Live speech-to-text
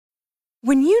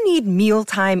When you need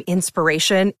mealtime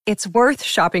inspiration, it's worth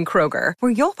shopping Kroger,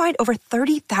 where you'll find over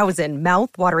 30,000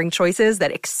 mouth-watering choices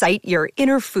that excite your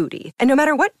inner foodie. And no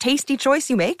matter what tasty choice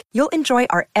you make, you'll enjoy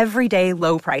our everyday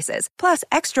low prices, plus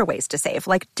extra ways to save,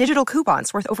 like digital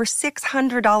coupons worth over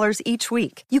 $600 each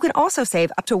week. You can also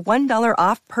save up to $1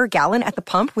 off per gallon at the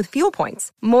pump with fuel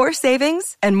points. More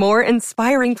savings and more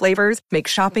inspiring flavors make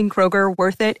shopping Kroger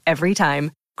worth it every time.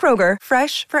 Kroger,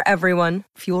 fresh for everyone.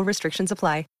 Fuel restrictions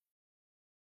apply.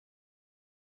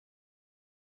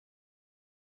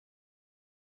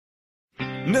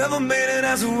 Never made it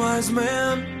as a wise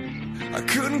man. I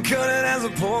couldn't cut it as a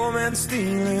poor man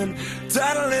stealing.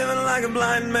 Tired of living like a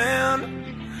blind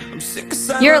man. I'm sick of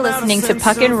silence. You're listening to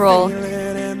Puck and Roll.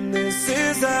 And this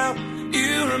is how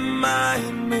you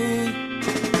remind me.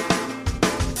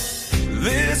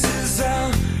 This is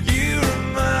how you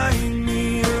remind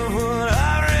me of what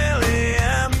I really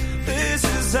am. This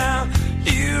is how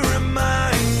you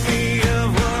remind me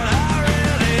of what I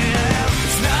really am.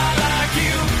 It's not like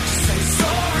you to say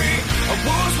sorry. I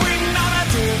was waiting on a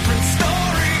different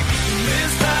story. And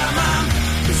this time I'm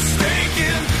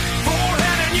mistaken for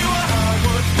handing you a heart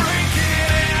worth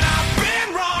breaking. And I've been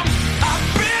wrong, I've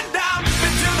been down,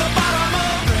 been to the bottom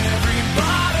of every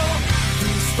bottle.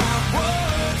 These five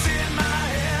words in my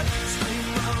head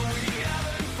scream out we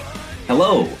haven't fun.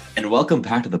 Hello, and welcome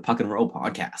back to the Puck and Roll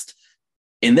podcast.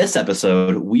 In this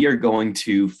episode, we are going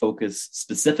to focus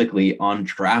specifically on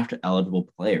draft-eligible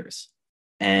players.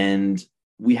 And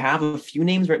we have a few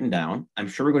names written down. I'm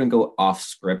sure we're going to go off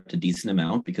script a decent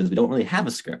amount because we don't really have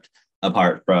a script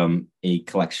apart from a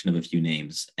collection of a few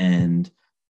names. And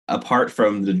apart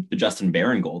from the Justin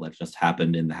Barron goal that just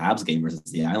happened in the Habs game versus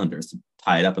the Islanders to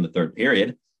tie it up in the third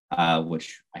period,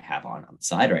 which I have on the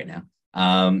side right now,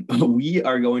 we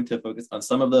are going to focus on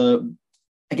some of the,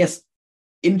 I guess,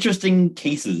 interesting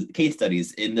case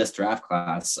studies in this draft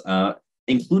class,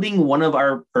 including one of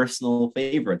our personal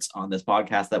favorites on this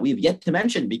podcast that we've yet to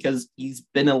mention because he's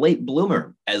been a late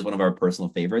bloomer as one of our personal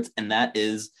favorites, and that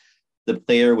is the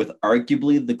player with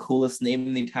arguably the coolest name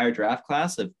in the entire draft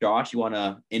class. If Josh, you want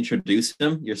to introduce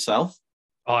him yourself?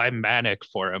 Oh, I'm manic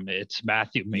for him. It's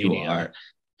Matthew Mania. You are.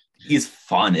 He's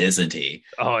fun, isn't he?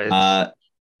 Oh,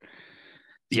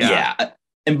 yeah.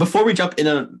 And before we jump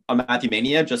into Matthew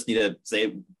Mania, just need to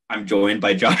say I'm joined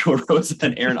by Joshua Rosa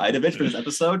and Aaron Idovich for this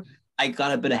episode. I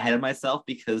got a bit ahead of myself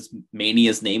because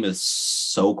Mania's name is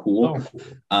so cool.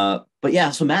 But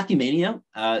yeah, so Matthew Mania,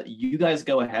 you guys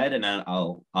go ahead and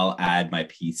I'll add my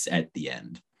piece at the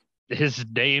end. His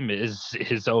name is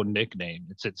his own nickname.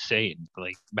 It's insane.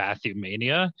 Like Matthew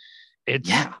Mania.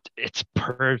 It's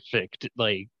perfect.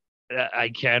 Like I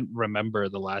can't remember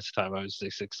the last time I was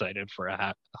this excited for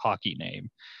a hockey name,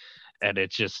 and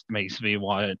it just makes me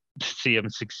want to see him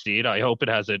succeed. I hope it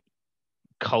hasn't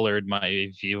colored my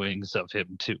viewings of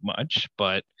him too much,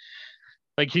 but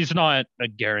like he's not a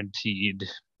guaranteed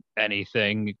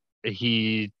anything.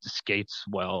 He skates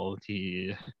well.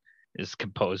 He is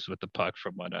composed with the puck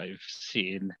from what I've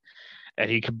seen, and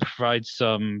he can provide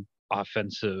some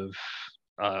offensive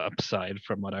upside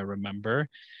from what I remember.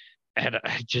 And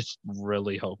I just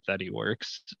really hope that he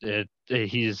works.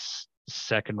 He's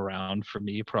second round for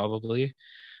me, probably.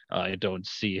 I don't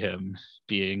see him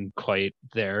being quite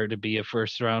there to be a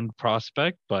first round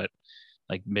prospect, but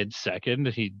like mid-second,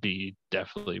 he'd be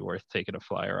definitely worth taking a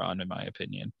flyer on, in my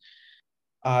opinion.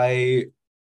 I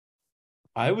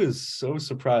was so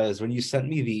surprised when you sent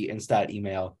me the Instat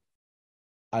email.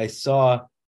 I saw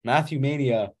Matthew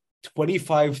Mania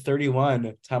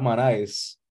 25-31 time on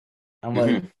ice. I'm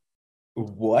like,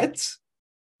 what?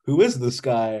 Who is this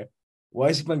guy? Why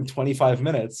is he playing 25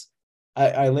 minutes?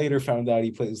 I later found out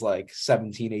he plays like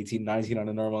 17, 18, 19 on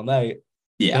a normal night.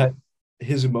 Yeah. But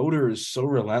his motor is so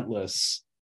relentless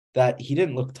that he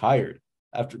didn't look tired.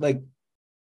 After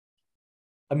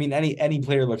any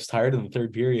player looks tired in the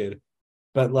third period,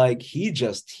 but like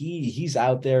he's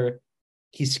out there.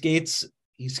 He skates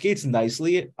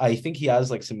nicely. I think he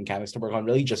has like some mechanics to work on,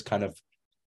 really just kind of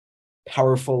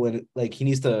powerful, and like he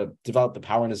needs to develop the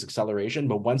power in his acceleration,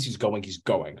 but once he's going,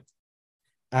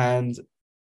 and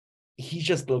he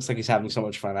just looks like he's having so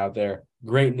much fun out there.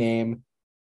 Great name.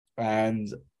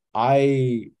 And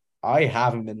I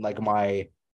have him in like my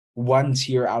one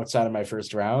tier outside of my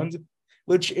first round,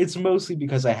 which it's mostly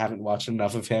because I haven't watched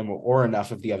enough of him or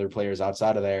enough of the other players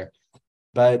outside of there,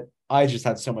 but I just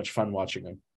had so much fun watching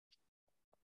him.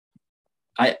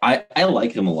 I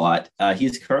like him a lot.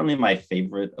 He's currently my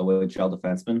favorite OHL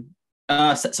defenseman.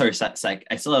 I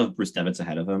still have Bruce Devitz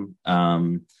ahead of him.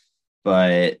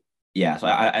 But yeah, so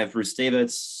I have Bruce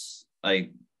Devitz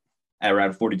like at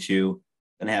around 42.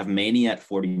 Then I have Mania at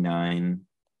 49.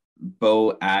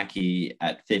 Bo Aki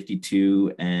at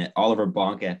 52, and Oliver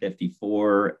Bonk at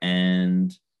 54,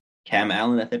 and Cam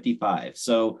Allen at 55.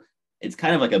 So it's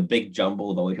kind of like a big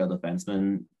jumble of OHL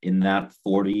defensemen in that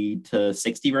 40 to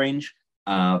 60 range.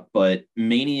 But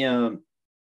Mania,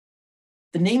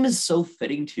 the name is so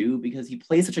fitting too because he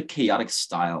plays such a chaotic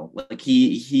style. Like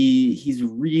he's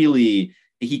really,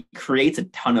 he creates a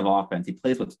ton of offense. He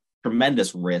plays with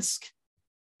tremendous risk.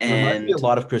 Reminds me And a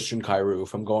lot of Christian Kyrou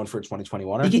if I'm going for a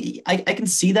 2021. I can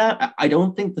see that. I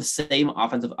don't think the same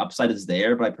offensive upside is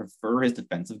there, but I prefer his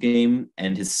defensive game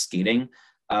and his skating.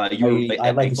 I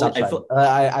like his upside.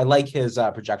 I like his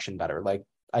projection better. Like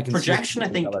I can projection. I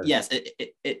think yes,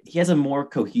 he has a more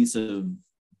cohesive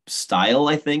style.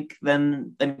 I think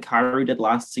than Kyrie did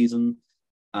last season.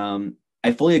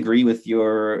 I fully agree with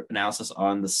your analysis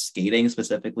on the skating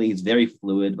specifically. He's very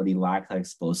fluid, but he lacks that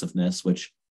explosiveness,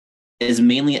 which is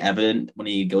mainly evident when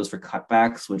he goes for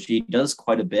cutbacks, which he does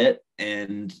quite a bit,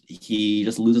 and he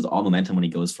just loses all momentum when he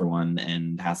goes for one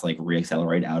and has to like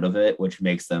reaccelerate out of it, which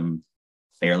makes them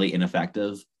fairly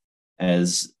ineffective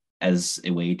as a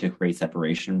way to create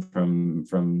separation from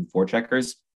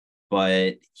forecheckers.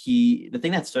 But the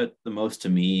thing that stood the most to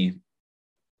me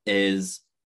is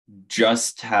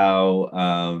just how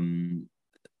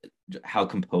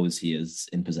composed he is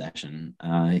in possession.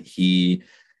 He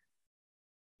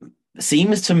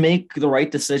seems to make the right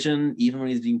decision even when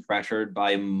he's being pressured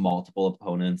by multiple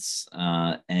opponents.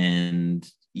 And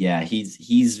yeah,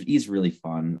 he's really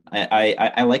fun.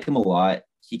 I like him a lot.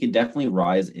 He could definitely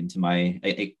rise into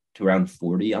to around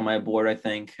 40 on my board, I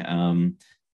think.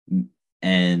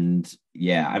 And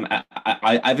yeah,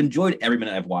 I've enjoyed every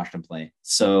minute I've watched him play.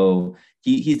 So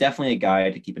he's definitely a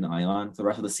guy to keep an eye on for the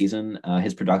rest of the season.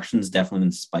 His production's definitely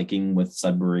been spiking with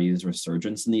Sudbury's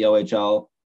resurgence in the OHL.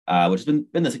 Which has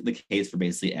been the case for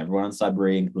basically everyone on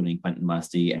Sudbury, including Quentin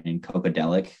Musty and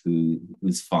Kokadelic,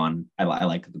 who's fun. I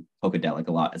like Kokadelic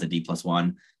a lot as a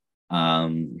D+1,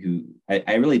 who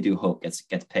I really do hope gets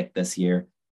picked this year.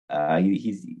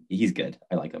 He's good.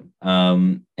 I like him.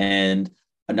 And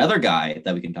another guy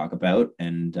that we can talk about,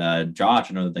 and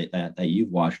Josh, I know that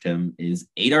you've watched him, is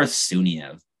Adar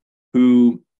Suniev,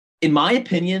 who, in my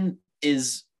opinion,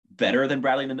 is better than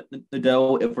Bradley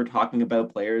Nadeau if we're talking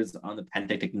about players on the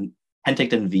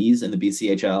Penticton V's in the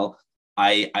BCHL.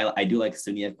 I do like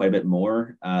Suniev quite a bit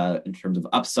more in terms of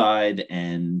upside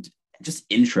and just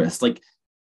interest. Like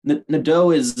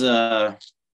Nadeau is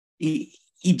he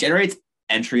generates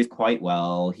entries quite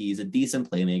well. He's a decent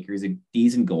playmaker. He's a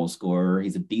decent goal scorer.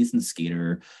 He's a decent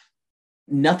skater.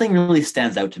 Nothing really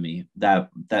stands out to me that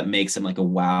makes him like a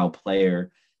wow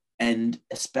player. And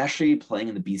especially playing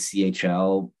in the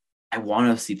BCHL, I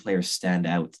want to see players stand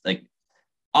out. Like,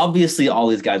 obviously, all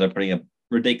these guys are putting up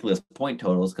ridiculous point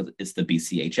totals because it's the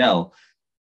BCHL.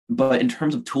 But in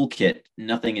terms of toolkit,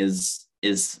 nothing is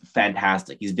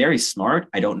fantastic. He's very smart.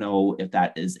 I don't know if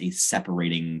that is a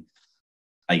separating,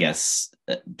 I guess,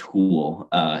 tool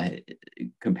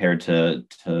compared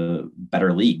to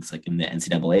better leagues, like in the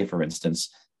NCAA, for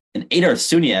instance. And Adar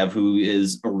Suniev, who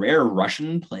is a rare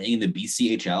Russian playing in the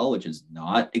BCHL, which is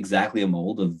not exactly a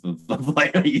mold of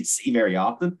player you see very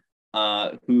often,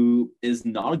 who is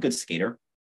not a good skater.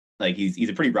 Like he's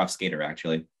a pretty rough skater,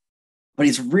 actually. But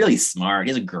he's really smart.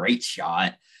 He has a great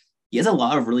shot. He has a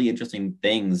lot of really interesting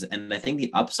things. And I think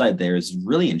the upside there is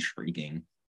really intriguing.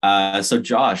 So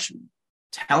Josh,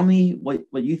 tell me what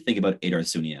you think about Adar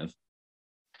Suniev.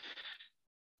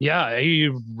 Yeah, I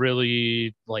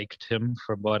really liked him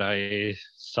from what I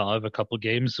saw of a couple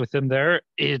games with him there.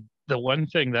 The one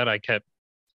thing that I kept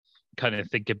kind of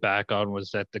thinking back on was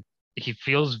that he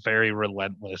feels very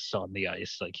relentless on the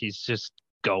ice. Like he's just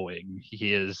going.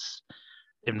 He is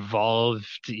involved.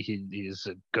 He's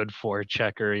a good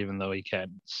forechecker, even though he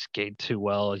can't skate too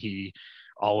well. He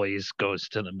always goes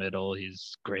to the middle.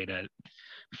 He's great at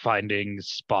finding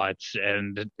spots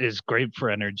and is great for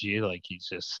energy. Like he's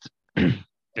just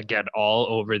again all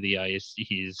over the ice.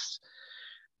 He's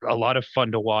a lot of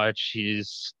fun to watch.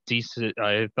 He's decent.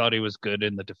 I thought he was good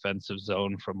in the defensive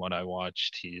zone from what I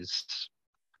watched. He's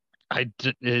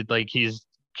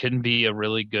can be a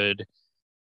really good,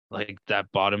 like,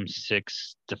 that bottom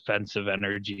six defensive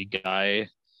energy guy.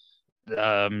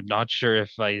 Not sure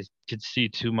if I could see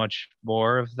too much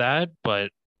more of that,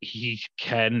 but he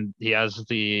has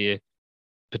the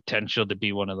potential to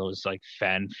be one of those like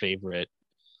fan favorite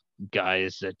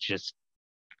guys that just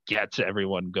gets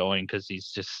everyone going because he's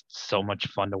just so much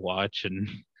fun to watch and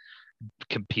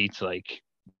competes like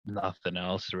nothing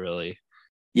else, really.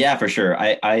 Yeah, for sure.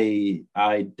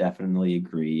 I definitely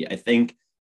agree. I think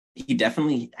he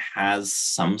definitely has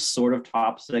some sort of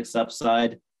top six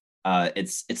upside.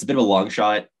 It's a bit of a long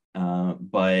shot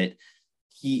but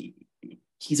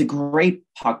he's a great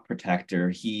puck protector.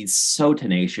 He's so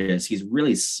tenacious. He's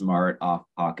really smart off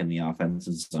puck in the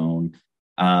offensive zone.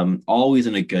 Always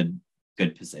in a good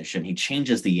position. He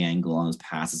changes the angle on his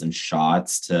passes and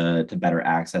shots to better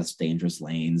access dangerous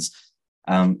lanes.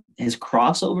 His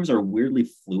crossovers are weirdly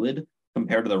fluid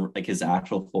compared to his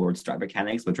actual forward stride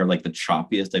mechanics, which are like the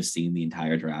choppiest I've seen the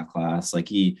entire draft class. Like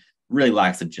he really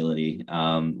lacks agility,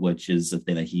 which is a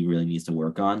thing that he really needs to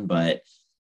work on. But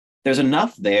there's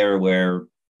enough there where,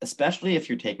 especially if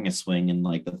you're taking a swing in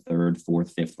like the third,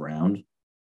 fourth, fifth round,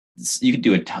 you could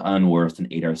do a ton worse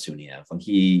than Adar Suniev. Like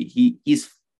he's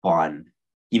fun.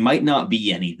 He might not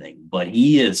be anything, but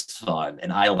he is fun,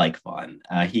 and I like fun.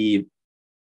 He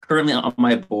currently on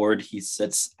my board, he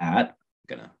sits at,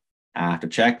 I have to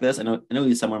check this. I know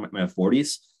he's somewhere in my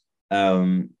 40s.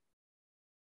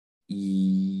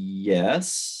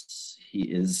 Yes, he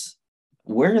is.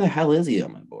 Where the hell is he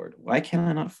on my board? Why can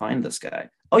I not find this guy?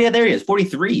 Oh yeah, there he is.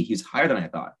 43. He's higher than I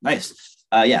thought. Nice.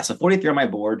 So 43 on my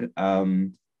board.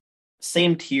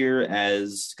 Same tier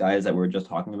as guys that we're just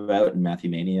talking about, Matthew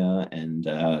Mania and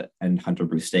Hunter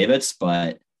Bruce Davids,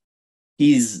 but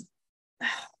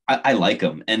I like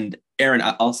him. And Aaron,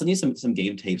 I'll send you some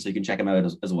game tapes so you can check him out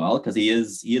as well, because he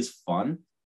is fun.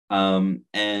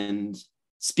 And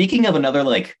speaking of another,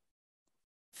 like,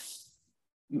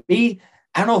 me,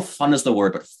 I don't know if fun is the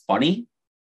word, but funny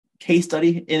case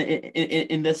study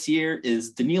in this year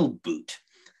is Daniil Boot,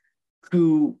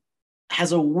 who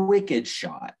has a wicked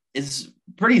shot, is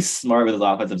pretty smart with his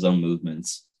offensive zone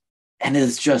movements, and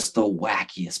is just the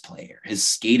wackiest player. His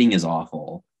skating is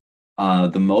awful.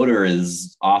 The motor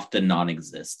is often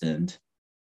non-existent,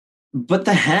 but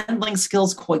the handling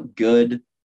skill's quite good.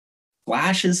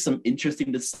 Flashes some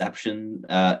interesting deception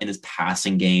in his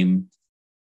passing game.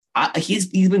 He's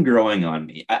been growing on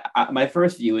me. My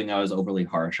first viewing, I was overly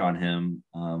harsh on him.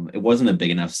 It wasn't a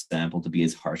big enough sample to be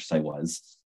as harsh as I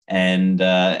was. And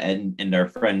our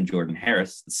friend Jordan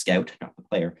Harris, the scout, not the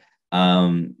player,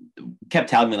 kept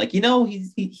telling me, like,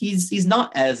 he's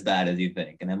not as bad as you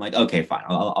think. And I'm like, okay, fine,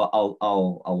 I'll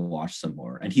watch some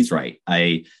more. And he's right.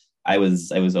 I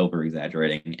was over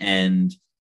exaggerating. And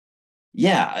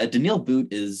yeah, Daniil Boot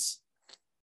is,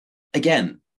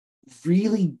 again,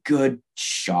 really good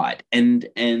shot, and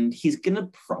he's gonna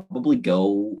probably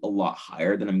go a lot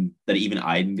higher than even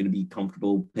I'm gonna be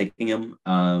comfortable picking him,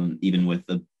 even with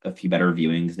a few better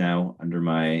viewings now under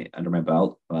my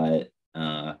belt. But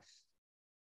I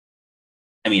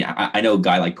mean, I know a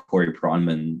guy like Corey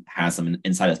Pronman has him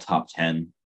inside his top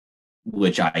 10,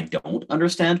 which I don't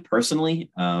understand personally,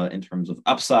 in terms of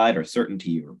upside or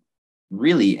certainty or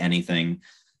really anything.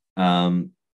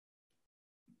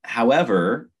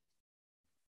 However,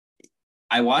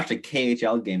 I watched a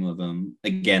KHL game of him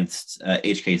against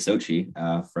HK Sochi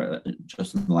for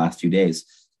just in the last 2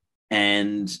 days.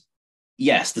 And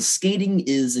yes, the skating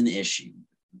is an issue,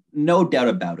 no doubt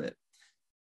about it.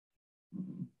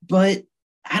 But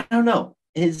I don't know.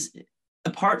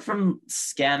 Apart from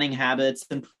scanning habits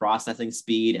and processing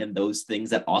speed and those things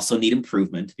that also need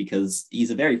improvement, because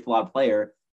he's a very flawed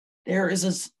player, there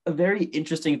is a very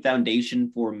interesting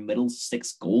foundation for middle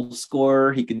six goal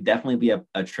scorer. He can definitely be a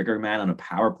trigger man on a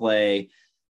power play.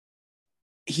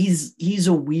 He's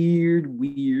a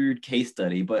weird case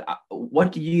study, but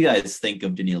what do you guys think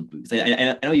of Daniil Boot?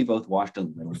 I know you both watched a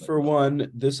little bit. For one,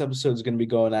 this episode is going to be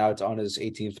going out on his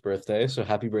 18th birthday, so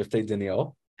happy birthday,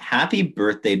 Daniil. Happy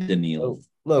birthday, Daniil. So,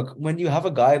 look, when you have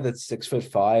a guy that's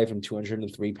 6'5" and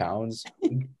 203 pounds,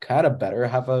 you kind of better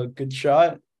have a good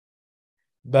shot.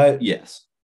 But yes.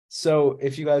 So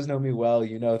if you guys know me well,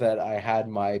 you know that I had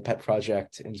my pet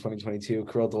project in 2022,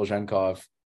 Kirill Dolzhenkov,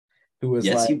 who was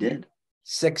you did.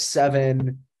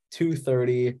 6'7",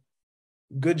 230,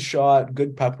 good shot,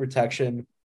 good puck protection,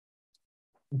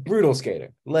 brutal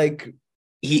skating. Like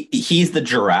he's the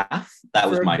giraffe. That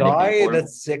was my guy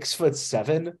that's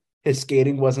 6'7". His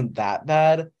skating wasn't that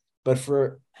bad, but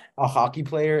for a hockey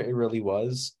player, it really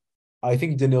was. I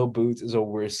think Daniil Boot is a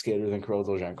worse skater than Kirill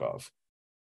Dolzhenkov.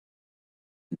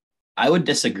 I would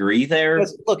disagree there.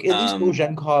 Because, look, at least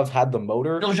Dolzhenkov had the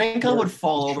motor. Dolzhenkov would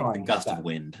fall over with a gust of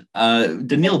wind.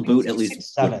 Daniil Boot at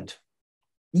least. 6'7".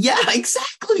 Yeah,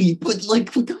 exactly. But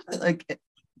like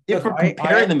if we're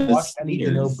comparing them as any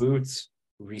Daniil Boots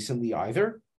recently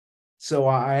either, so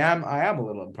I am a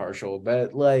little impartial.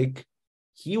 But like,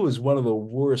 he was one of the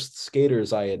worst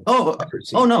skaters I had ever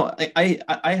seen. Oh no,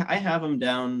 I have him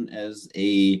down as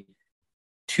a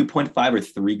 2.5 or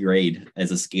 3 grade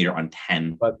as a skater on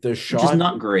 10, but the shot which is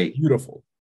not great. Beautiful.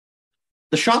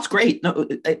 The shot's great. No,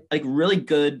 like really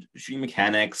good shooting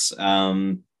mechanics.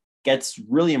 gets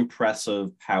really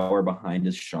impressive power behind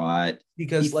his shot.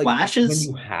 Because He like when flashes.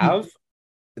 you have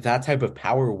that type of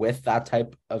power with that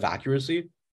type of accuracy,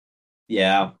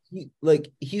 Yeah.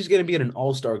 he's gonna be in an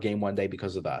all-star game one day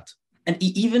because of that. And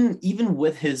even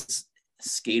with his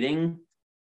skating,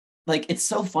 like it's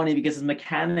so funny because his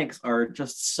mechanics are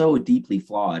just so deeply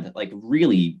flawed, like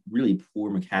really, really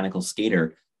poor mechanical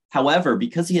skater. However,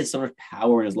 because he has so much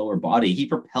power in his lower body, he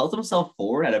propels himself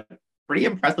forward at a pretty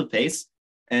impressive pace.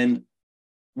 And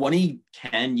when he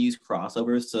can use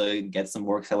crossovers to get some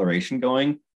more acceleration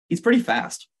going, he's pretty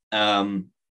fast. But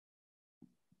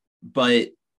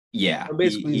yeah,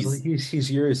 Basically,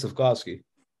 he's Yuri Slafkovsky.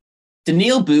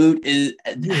 Daniil Boot is.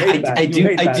 You hate that.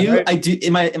 Right? I do.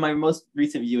 In my most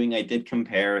recent viewing, I did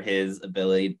compare his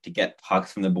ability to get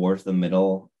pucks from the board to the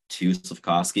middle to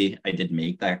Slafkovsky. I did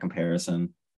make that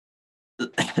comparison.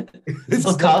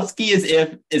 Slafkovsky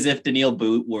is if Daniil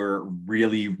Boot were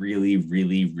really, really,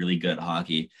 really, really good at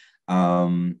hockey.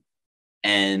 But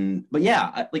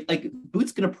yeah, like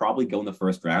Boot's gonna probably go in the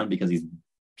first round because he's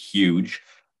huge.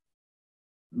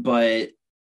 But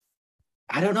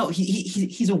I don't know.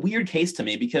 He's a weird case to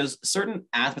me because certain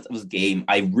aspects of his game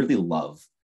I really love,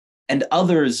 and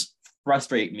others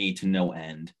frustrate me to no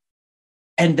end.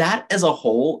 And that as a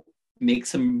whole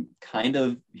makes him kind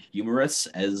of humorous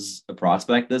as a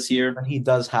prospect this year. And he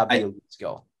does have the elite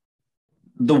skill.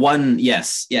 The one,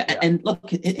 yes. Yeah. And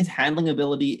look, his handling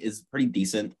ability is pretty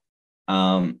decent.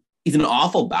 He's an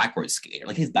awful backwards skater.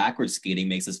 Like his backwards skating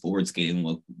makes his forward skating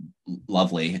look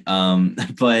lovely.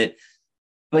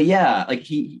 But yeah, like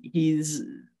he's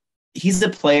a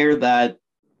player that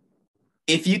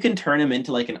if you can turn him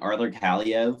into like an Arthur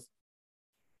Kaliev,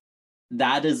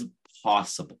 that is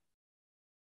possible,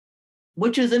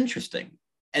 which is interesting.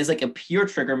 As like a pure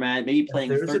trigger man, maybe playing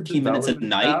 13 minutes a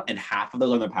night and half of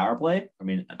those on the power play. I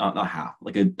mean, not half,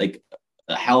 like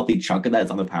a healthy chunk of that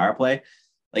is on the power play.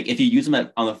 Like if you use him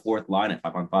on the fourth line at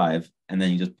 5-on-5 and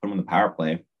then you just put him on the power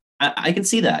play, I can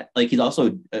see that. Like he's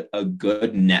also a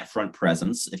good net front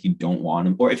presence if you don't want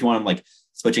him, or if you want him like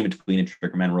switching between a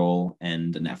triggerman role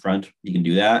and a net front, you can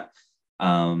do that.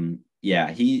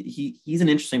 Yeah, he's an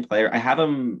interesting player. I have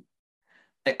him.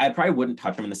 I probably wouldn't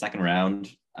touch him in the second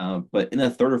round, but in the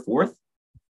third or fourth,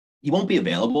 he won't be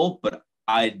available. But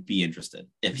I'd be interested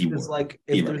if he was like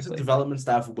if there's a development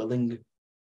staff willing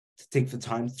to take the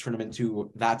time to turn him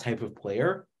into that type of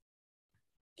player,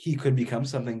 he could become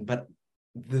something. But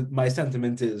my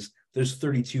sentiment is there's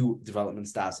 32 development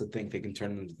staffs that think they can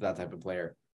turn him into that type of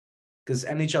player, because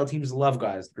NHL teams love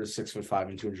guys that are 6'5"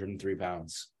 and 203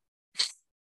 pounds.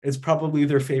 It's probably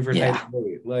their favorite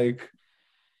weight. Like,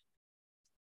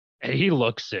 and he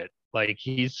looks it. Like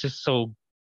he's just so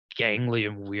gangly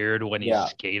and weird when he's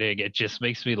skating. It just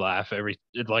makes me laugh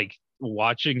like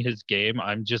watching his game.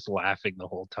 I'm just laughing the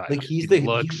whole time. Like he's the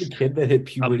kid that hit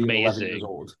puberty at 11 years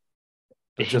old.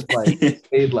 But just like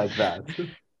stayed like that.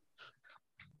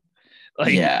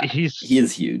 Like he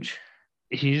is huge.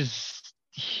 He's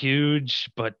huge,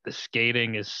 but the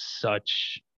skating is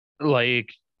such like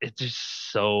it's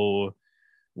just so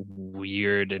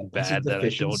weird and bad that I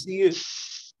don't.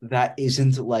 That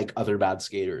isn't like other bad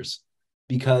skaters,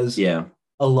 because a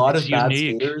lot of bad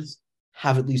skaters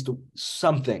have at least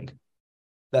something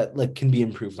that like can be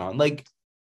improved on. Like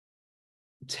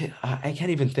I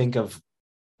can't even think of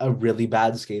a really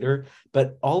bad skater,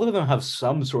 but all of them have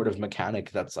some sort of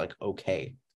mechanic that's like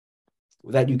okay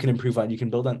that you can improve on, you can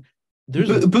build on.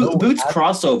 There's Boot's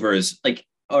crossovers like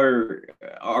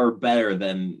are better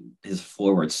than his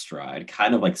forward stride,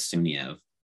 kind of like Suniev.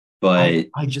 But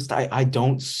I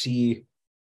don't see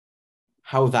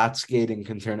how that skating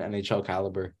can turn NHL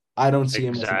caliber. I don't see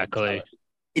him exactly.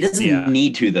 It doesn't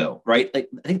need to though, right? Like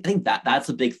I think that's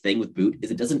a big thing with Boot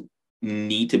is it doesn't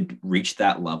need to reach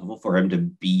that level for him to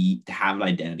have an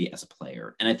identity as a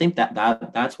player. And I think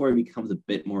that's where it becomes a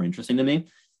bit more interesting to me.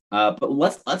 But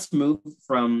let's move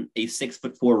from a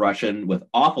 6'4" Russian with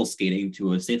awful skating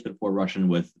to a 6'4" Russian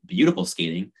with beautiful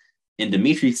skating in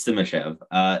Dmitry Simashev.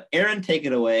 Aaron, take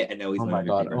it away. I know he's one of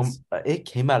your favorites. It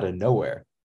came out of nowhere.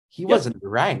 He wasn't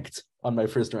ranked on my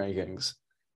first rankings.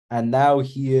 And now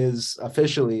he is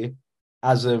officially,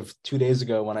 as of 2 days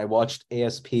ago when I watched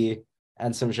ASP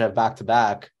and Simashev back to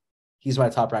back, he's my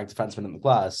top ranked defenseman in the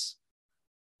class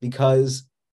because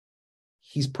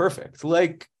he's perfect.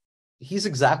 Like, he's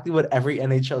exactly what every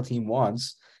NHL team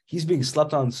wants. He's being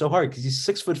slept on so hard because he's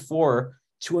 6'4",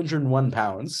 201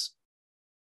 pounds.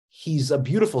 He's a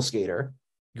beautiful skater,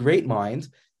 great mind.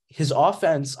 His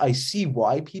offense, I see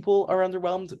why people are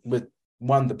underwhelmed with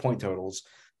the point totals,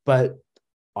 but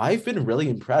I've been really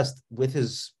impressed with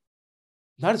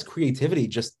not his creativity,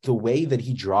 just the way that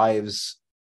he drives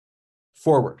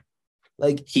forward.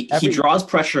 Like he draws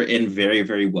pressure in very,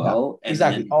 very well. Yeah,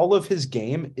 exactly. All of his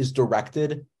game is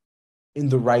directed in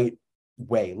the right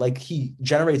way. Like he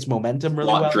generates momentum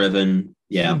really well. Driven.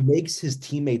 Yeah. He makes his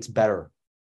teammates better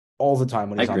all the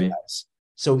time when he's on the ice.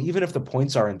 So even if the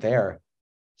points aren't there,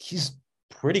 he's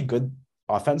pretty good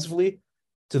offensively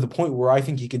to the point where I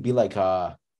think he could be like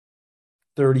a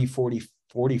 30, 40,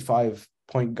 45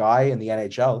 point guy in the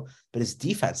NHL, but his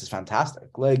defense is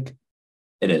fantastic. Like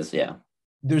it is, yeah.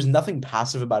 There's nothing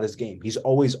passive about his game. He's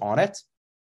always on it.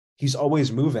 He's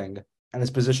always moving, and his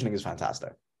positioning is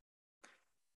fantastic.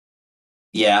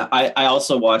 Yeah, I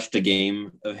also watched a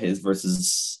game of his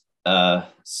versus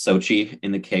Sochi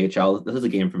in the KHL. This is a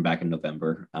game from back in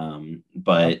November.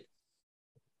 But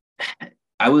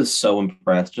I was so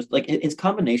impressed. Just like his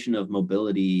combination of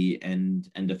mobility and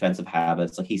defensive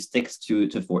habits. Like he sticks to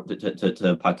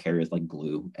puck carriers like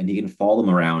glue, and he can follow them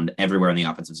around everywhere in the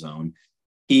offensive zone.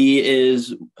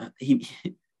 He's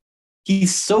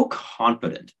so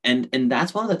confident, and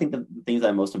that's one of the things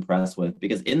I'm most impressed with,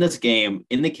 because in this game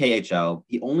in the KHL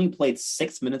he only played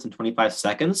 6 minutes and 25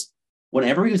 seconds.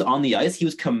 Whenever he was on the ice, he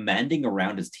was commanding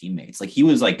around his teammates, like he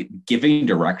was like giving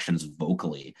directions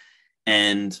vocally,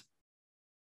 and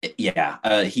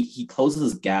he closes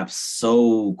his gaps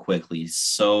so quickly,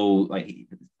 so like he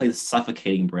plays a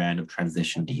suffocating brand of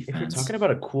transition defense. If you're talking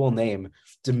about a cool name,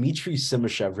 Dmitry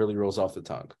Simashev really rolls off the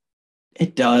tongue.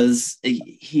 It does.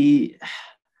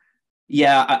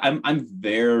 I'm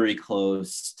very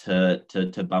close to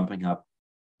bumping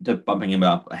him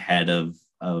up ahead of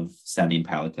Sandin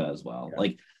Palika as well. Yeah.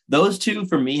 Like those two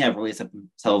for me have really set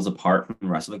themselves apart from the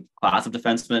rest of the class of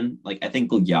defensemen. Like I think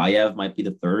Gulyayev might be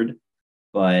the third,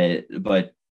 but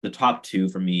the top two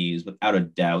for me is without a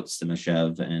doubt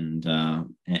Simashev and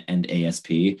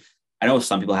ASP. I know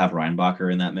some people have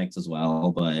Reinbacher in that mix as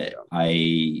well, but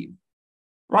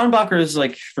Reinbacher is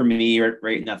like for me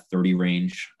right in that 30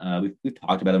 range. We've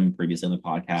talked about him previously on the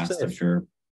podcast. I'm sure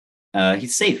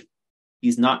he's safe.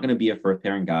 He's not going to be a first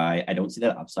pairing guy. I don't see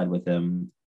that upside with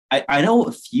him. I know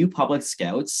a few public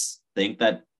scouts think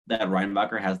that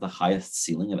Reinbacher has the highest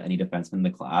ceiling of any defenseman in the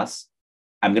class.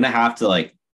 I'm going to have to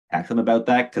like ask them about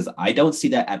that, because I don't see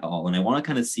that at all. And I want to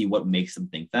kind of see what makes them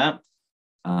think that.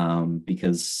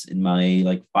 Because in my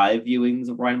like 5 viewings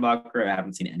of Reinbacher, I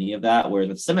haven't seen any of that. Whereas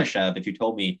with Simashev, if you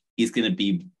told me he's going to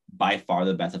be by far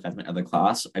the best defenseman of the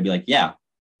class, I'd be like, I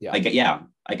can see that.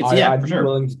 I'd be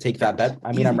willing to take that bet.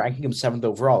 I mean, I'm ranking him 7th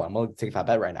overall. I'm willing to take that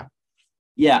bet right now.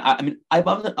 Yeah, I mean, I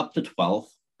bumped it up to 12,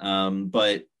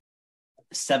 but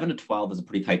 7 to 12 is a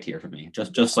pretty tight tier for me.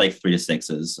 Just like 3 to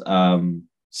 6s.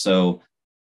 So.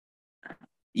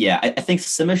 Yeah, I think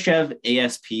Simashev,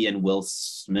 ASP, and Will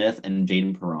Smith and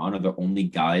Jaden Perron are the only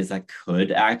guys that could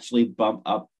actually bump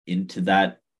up into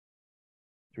that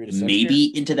 3 to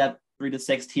 6 into that 3 to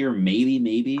 6 tier.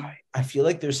 Maybe. I feel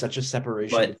like there's such a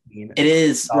separation. But between it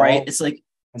is Kristall, right. It's like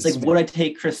would I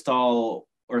take Kristall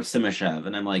or Simashev?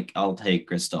 And I'm like, I'll take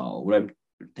Kristall. Would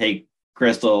I take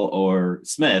Kristall or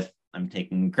Smith? I'm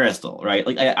taking Kristall, right?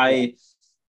 Like I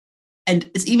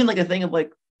and it's even like a thing of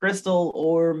like Kristall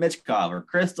or Michkov, or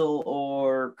Kristall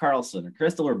or Carlson, or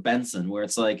Kristall or Benson, where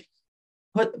it's like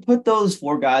put those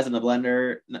 4 guys in the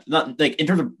blender. Not like in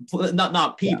terms of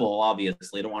not people,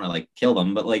 obviously. I don't want to like kill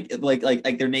them, but like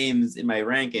their names in my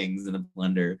rankings in a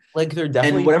blender. Like they're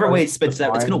definitely, and whatever way it spits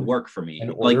out, it's gonna work for me.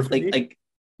 Like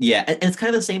yeah, and it's kind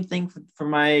of the same thing for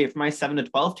my 7 to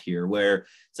 12 tier, where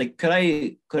it's like could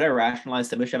I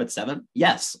rationalize Simashev at 7?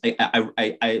 Yes,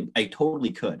 I totally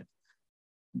could.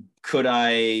 Could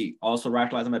I also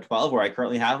rationalize him at 12 where I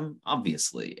currently have him?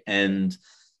 Obviously. And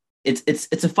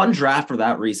it's a fun draft for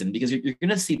that reason, because you're going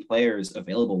to see players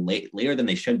available later than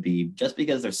they should be, just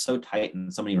because they're so tight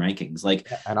in so many rankings. Like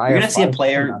you're going to see a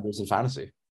player in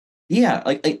fantasy. Yeah.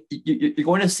 Like you're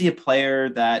going to see a player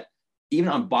that even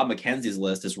on Bob McKenzie's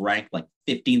list is ranked like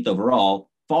 15th overall,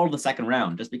 fall to the second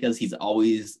round, just because he's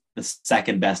always the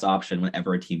second best option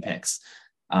whenever a team picks.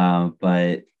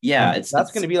 But yeah, that's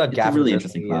going to be like a really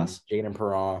interesting class. Jaden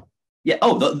Perron. Yeah.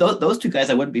 Oh, those two guys,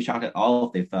 I wouldn't be shocked at all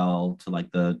if they fell to like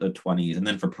the 20s. And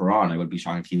then for Perron, I would be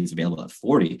shocked if he was available at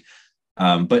 40.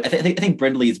 But I think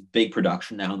Brindley's big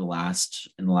production now in the last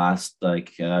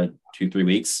like 2-3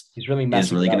 weeks, he's really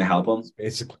going to help him.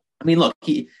 Basically, I mean, look,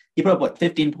 he put up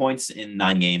 15 points in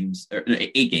 9 games or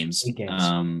 8 games. 8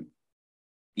 games.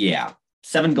 Yeah,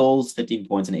 7 goals, 15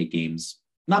 points in 8 games.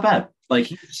 Not bad. Like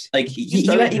he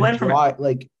went from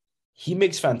like he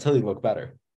makes Fantilli look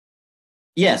better.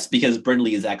 Yes, because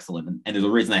Brindley is excellent, and there's a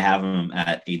reason I have him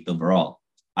at 8th overall.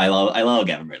 I love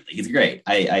Gavin Brindley. He's great.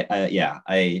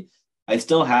 I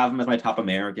still have him as my top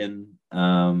American.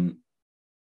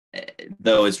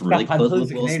 though it's really Yeah, close Fantilli's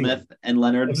with a Will Canadian. Smith and I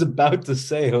Leonard. was about to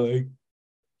say, like,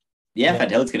 Yeah, yeah.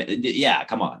 Fantilli's gonna. Yeah,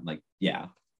 come on, like, yeah,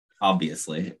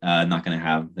 obviously, not gonna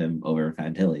have him over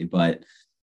Fantilli, but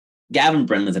Gavin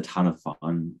Brennan a ton of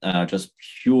fun. Just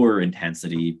pure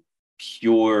intensity,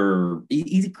 pure.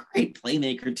 He's a great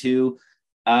playmaker too.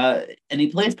 And he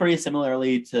plays pretty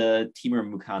similarly to Timur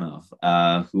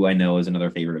Mukhanov, who I know is another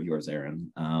favorite of yours,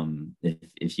 Aaron.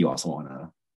 If you also want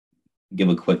to give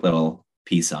a quick little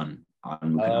piece on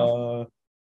Mukhanov.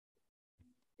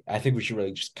 I think we should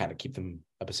really just kind of keep the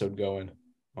episode going,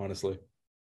 honestly.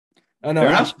 Oh no, Fair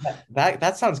enough. actually,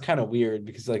 that sounds kind of weird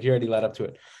because like you already led up to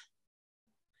it.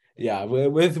 Yeah,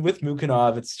 with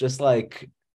Mukhanov, it's just like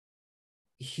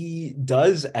he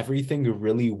does everything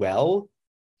really well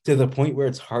to the point where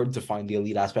it's hard to find the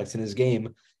elite aspects in his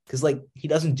game because like he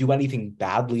doesn't do anything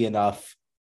badly enough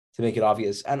to make it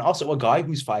obvious. And also a guy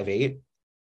who's 5'8",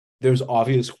 there's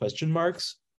obvious question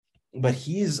marks, but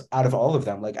he's out of all of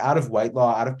them, like out of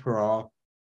Whitelaw, out of Perron,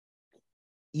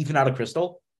 even out of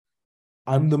Crystal,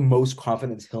 I'm the most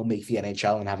confident he'll make the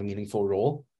NHL and have a meaningful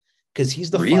role because he's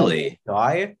the Really?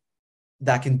 guy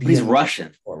that can be He's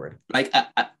Russian. forward. Like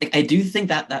I do think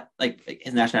that like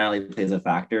his nationality plays a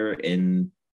factor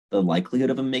in the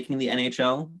likelihood of him making the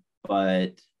NHL,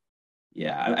 but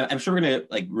yeah, I'm sure we're gonna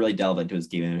like really delve into his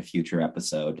game in a future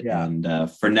episode. Yeah. And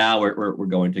for now, we're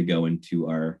going to go into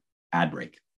our ad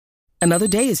break. Another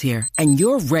day is here, and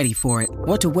you're ready for it.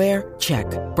 What to wear? Check.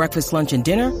 Breakfast, lunch, and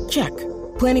dinner? Check.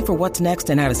 Planning for what's next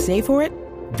and how to save for it?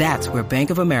 That's where Bank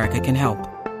of America can help.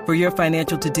 For your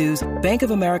financial to-dos, Bank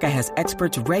of America has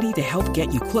experts ready to help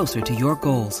get you closer to your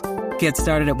goals. Get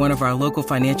started at one of our local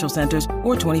financial centers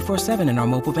or 24/7 in our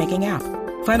mobile banking app.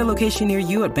 Find a location near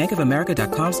you at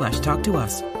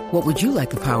bankofamerica.com/talktous. What would you like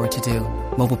the power to do?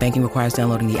 Mobile banking requires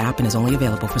downloading the app and is only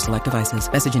available for select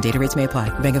devices. Message and data rates may apply.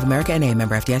 Bank of America NA,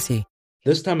 member FDIC.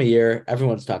 This time of year,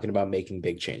 everyone's talking about making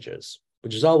big changes,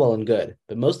 which is all well and good,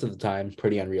 but most of the time,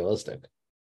 pretty unrealistic.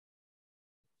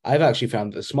 I've actually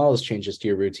found that the smallest changes to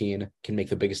your routine can make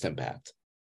the biggest impact.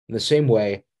 In the same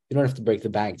way, you don't have to break the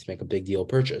bank to make a big deal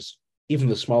purchase. Even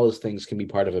the smallest things can be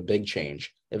part of a big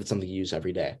change if it's something you use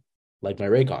every day, like my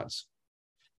Raycons.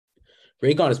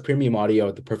 Raycon is premium audio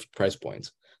at the perfect price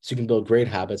point, so you can build great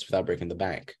habits without breaking the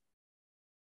bank.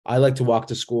 I like to walk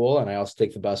to school, and I also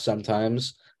take the bus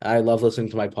sometimes. I love listening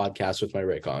to my podcast with my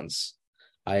Raycons.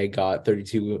 I got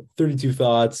 32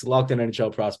 thoughts, locked in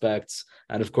NHL prospects,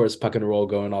 and of course, puck and roll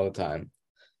going all the time.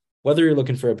 Whether you're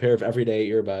looking for a pair of everyday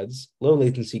earbuds, low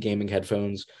latency gaming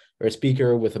headphones, or a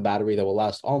speaker with a battery that will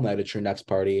last all night at your next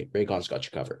party, Raycon's got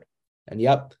you covered. And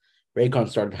yep, Raycon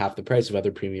started half the price of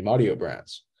other premium audio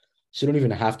brands. So you don't even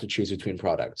have to choose between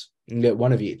products. You can get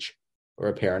one of each, or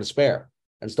a pair and a spare,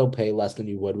 and still pay less than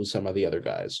you would with some of the other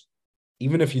guys.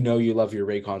 Even if you know you love your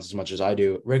Raycons as much as I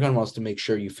do, Raycon wants to make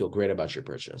sure you feel great about your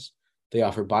purchase. They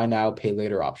offer buy now, pay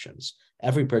later options.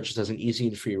 Every purchase has an easy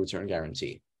and free return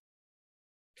guarantee.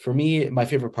 For me, my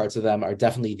favorite parts of them are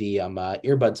definitely the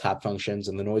earbud tap functions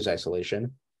and the noise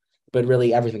isolation, but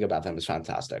really everything about them is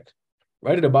fantastic.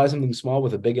 Ready to buy something small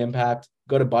with a big impact?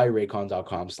 Go to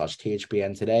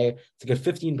buyraycon.com/THPN today to get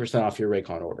 15% off your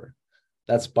Raycon order.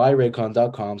 That's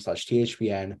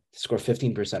buyraycon.com/THPN to score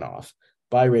 15% off.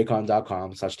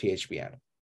 Buyraycon.com/THPN.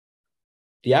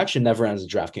 The action never ends at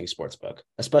DraftKings Sportsbook,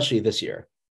 especially this year.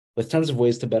 With tons of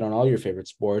ways to bet on all your favorite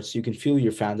sports, you can fuel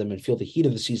your fandom and feel the heat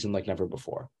of the season like never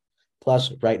before.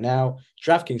 Plus, right now,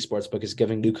 DraftKings Sportsbook is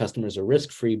giving new customers a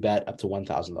risk-free bet up to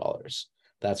 $1,000.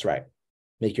 That's right.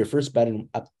 Make your first bet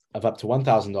of up to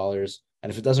 $1,000, and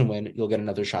if it doesn't win, you'll get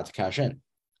another shot to cash in.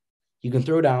 You can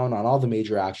throw down on all the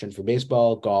major action for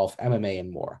baseball, golf, MMA,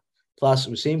 and more. Plus,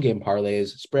 with same-game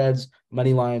parlays, spreads,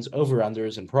 money lines,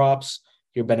 over-unders, and props,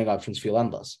 your betting options feel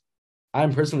endless.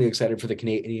 I'm personally excited for the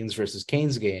Canadiens versus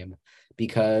Canes game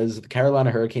because the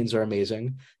Carolina Hurricanes are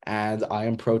amazing, and I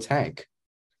am pro-tank.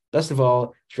 Best of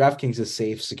all, DraftKings is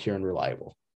safe, secure, and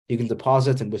reliable. You can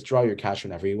deposit and withdraw your cash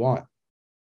whenever you want.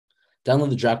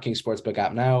 Download the DraftKings Sportsbook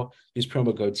app now, use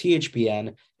promo code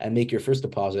THPN, and make your first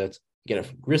deposit. Get a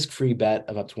risk-free bet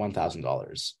of up to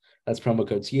 $1,000. That's promo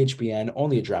code THPN,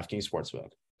 only at DraftKings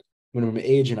Sportsbook. Minimum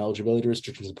age and eligibility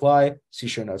restrictions apply. See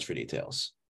show notes for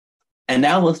details. And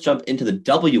now let's jump into the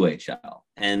WHL.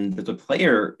 And there's a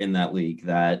player in that league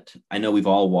that I know we've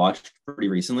all watched pretty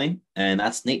recently, and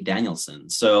that's Nate Danielson.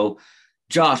 So,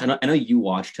 Josh, I know you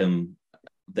watched him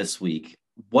this week.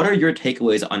 What are your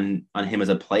takeaways on him as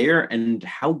a player, and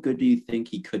how good do you think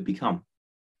he could become?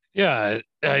 Yeah,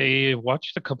 I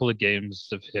watched a couple of games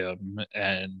of him,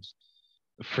 and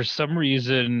for some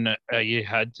reason, I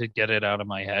had to get it out of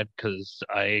my head because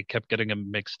I kept getting him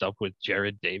mixed up with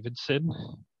Jared Davidson.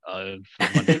 the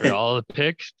Montreal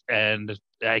pick, and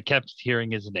I kept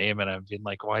hearing his name, and I've been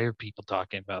like, why are people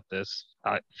talking about this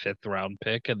fifth round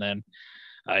pick? And then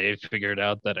I figured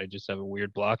out that I just have a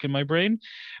weird block in my brain.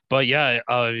 But yeah,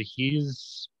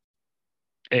 he's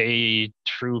a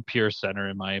true pure center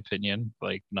in my opinion.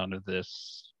 Like none of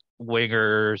this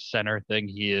winger center thing.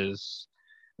 He is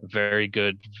very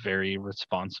good, very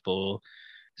responsible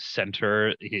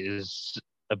center. He is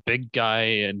a big guy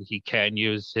and he can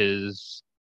use his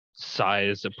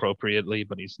size appropriately,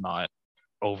 but he's not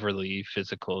overly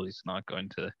physical. He's not going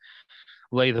to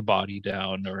lay the body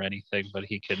down or anything, but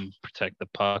he can protect the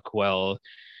puck well.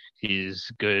 He's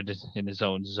good in his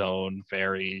own zone,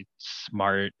 very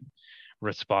smart,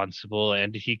 responsible,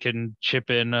 and he can chip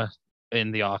in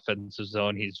the offensive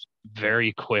zone. He's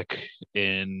very quick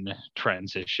in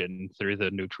transition through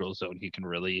the neutral zone. He can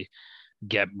really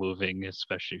get moving,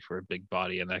 especially for a big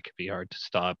body, and that could be hard to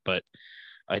stop. But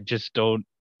I just don't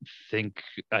think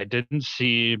I didn't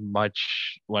see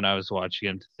much when I was watching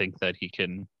him to think that he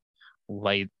can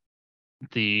light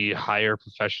the higher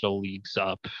professional leagues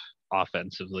up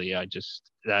offensively. I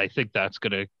think that's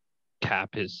gonna cap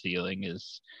his ceiling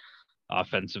is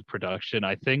offensive production.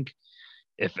 I think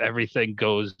if everything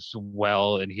goes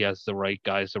well and he has the right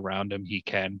guys around him, he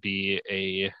can be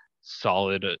a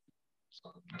solid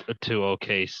to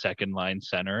okay second line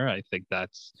center. I think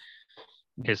that's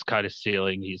his kind of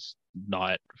ceiling. He's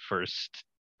not first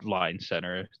line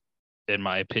center in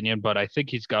my opinion, but I think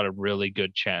he's got a really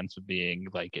good chance of being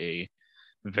like a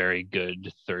very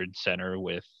good third center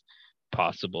with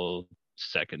possible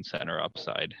second center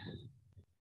upside.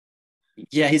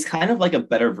 Yeah, he's kind of like a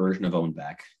better version of Owen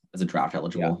Beck as a draft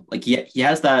eligible. Yeah. Like he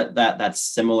has that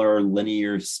similar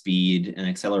linear speed and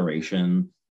acceleration.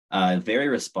 Very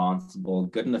responsible,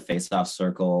 good in the faceoff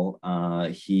circle.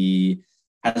 He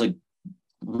has a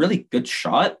really good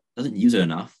shot, doesn't use it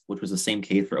enough, which was the same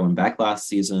case for Owen Beck last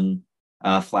season.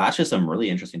 Flashes some really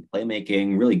interesting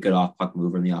playmaking, really good off puck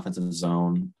mover in the offensive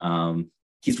zone.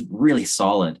 He's really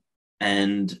solid.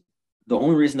 And the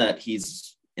only reason that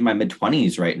he's in my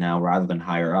mid-20s right now rather than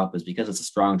higher up is because it's a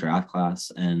strong draft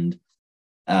class. And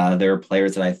there are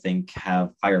players that I think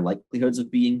have higher likelihoods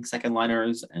of being second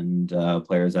liners and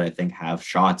players that I think have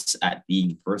shots at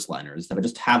being first liners that I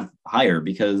just have higher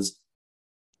because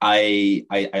I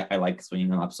like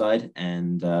swinging on upside,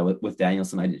 and with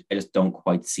Danielson, I just don't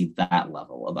quite see that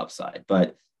level of upside.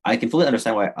 But I can fully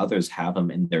understand why others have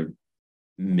him in their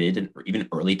mid and even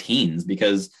early teens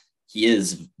because he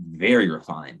is very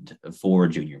refined for a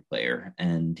junior player,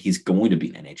 and he's going to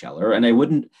be an NHLer.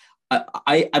 And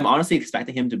I'm honestly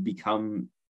expecting him to become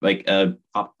like a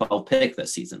top 12 pick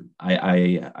this season.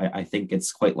 I think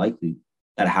it's quite likely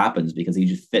that happens because he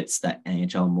just fits that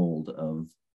NHL mold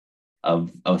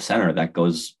of center that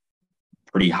goes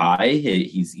pretty high.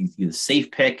 He's a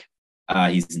safe pick.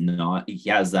 He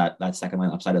has that second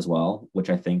line upside as well, which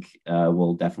I think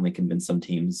will definitely convince some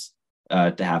teams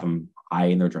to have him high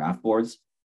in their draft boards.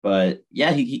 But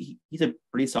yeah, he's a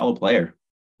pretty solid player.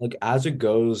 Like as it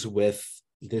goes with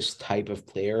this type of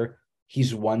player,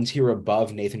 he's one tier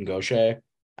above Nathan Gaucher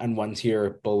and one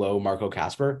tier below Marco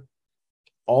Kasper.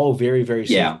 All very, very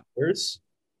safe players.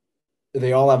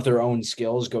 They all have their own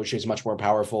skills. Gaucher is much more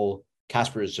powerful.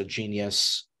 Kasper is a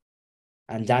genius.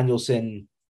 And Danielson,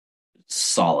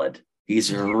 solid.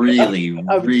 He's really, I'm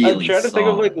trying to solid. think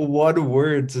of like one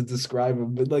word to describe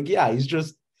him, but like, yeah,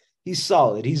 he's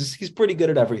solid. He's pretty good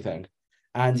at everything.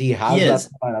 And he has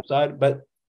that line upside. But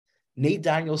Nate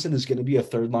Danielson is going to be a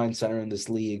third line center in this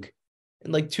league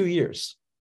in like 2 years.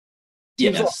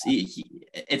 Yes, he's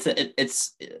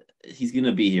going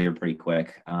to be here pretty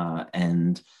quick.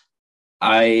 And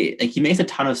he makes a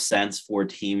ton of sense for a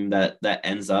team that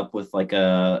ends up with like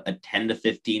a 10 to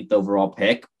 15th overall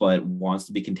pick, but wants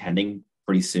to be contending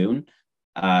pretty soon.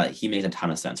 He makes a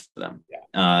ton of sense for them.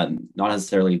 Yeah. Not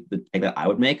necessarily the pick that I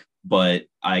would make, but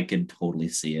I could totally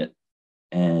see it.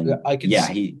 And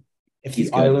if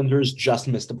the Islanders just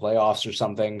missed the playoffs or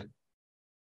something,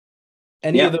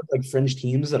 any of those like fringe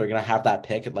teams that are going to have that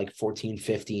pick at like 14,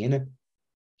 15,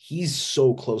 he's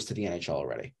so close to the NHL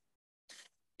already.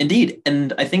 Indeed.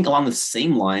 And I think along the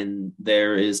same line,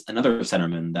 there is another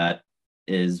centerman that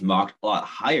is mocked a lot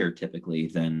higher typically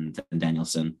than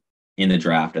Danielson in the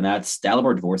draft. And that's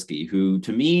Dalibor Dvorsky, who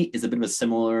to me is a bit of a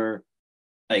similar,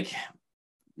 like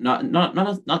not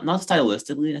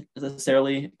stylistically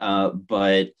necessarily,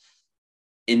 but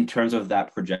in terms of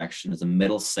that projection as a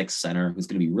middle six center who's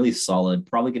going to be really solid,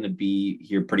 probably going to be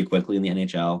here pretty quickly in the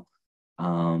NHL.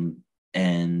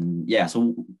 And yeah,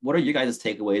 so what are you guys'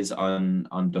 takeaways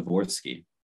on Dvorsky?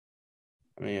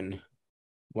 I mean,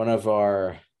 one of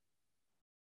our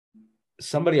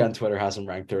somebody on Twitter has him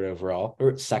ranked third overall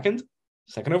or second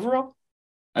overall.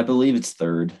 I believe it's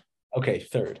third. Okay,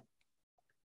 third.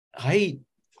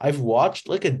 I've watched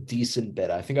like a decent bit.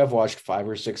 I think I've watched 5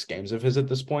 or 6 games of his at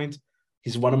this point.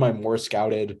 He's one of my more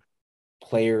scouted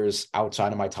players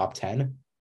outside of my top 10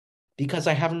 because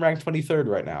I have him ranked 23rd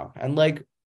right now. And like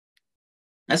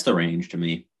that's the range to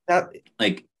me. That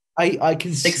like I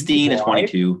can 16 to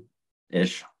 22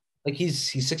 ish. Like he's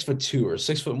 6'2" or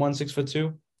 6'1",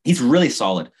 6'2". He's really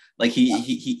solid. Like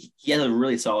he has a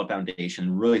really solid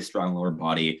foundation, really strong lower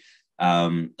body.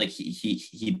 Like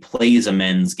he plays a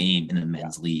men's game in a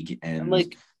men's league, and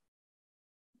like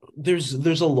there's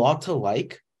a lot to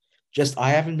like. Just I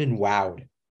haven't been wowed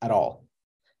at all,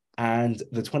 and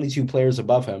the 22 players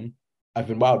above him, I've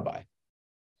been wowed by.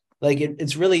 Like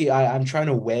it's really I'm trying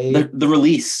to weigh the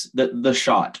release, the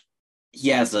shot. He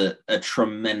has a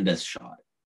tremendous shot.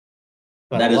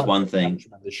 That is one thing.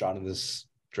 Tremendous shot in this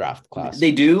draft class.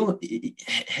 They do.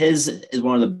 His is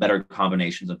one of the better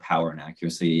combinations of power and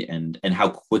accuracy, and how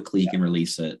quickly he can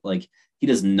release it. Like he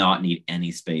does not need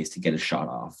any space to get a shot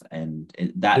off, and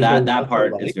that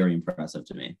part is very impressive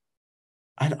to me.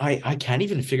 And I can't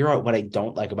even figure out what I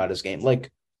don't like about his game. Like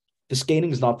the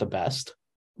skating is not the best.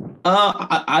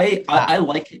 I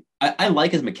like it. I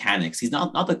like his mechanics. He's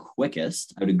not the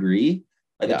quickest. I would agree.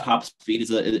 Like the top speed is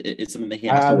something that he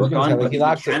has to work on, but he's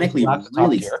mechanically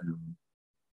really strong.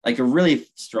 Like a really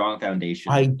strong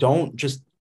foundation.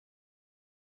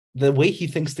 The way he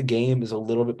thinks the game is a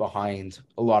little bit behind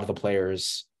a lot of the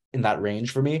players in that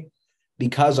range for me,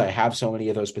 because I have so many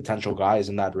of those potential guys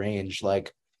in that range.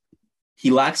 Like he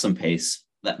lacks some pace.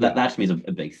 That to me is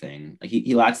a big thing. Like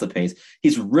he lacks the pace.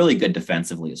 He's really good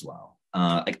defensively as well.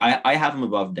 Like I have him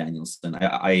above Danielson.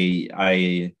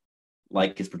 I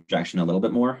like his projection a little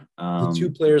bit more. The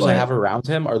 2 players I have around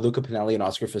him are Luca Pinelli and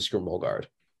Oscar Fisker-Molgaard.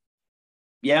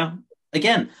 Yeah.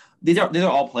 Again, these are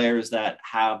all players that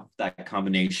have that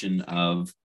combination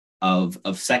of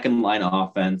second line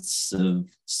offensive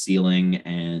ceiling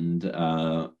and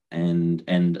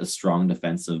a strong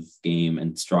defensive game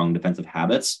and strong defensive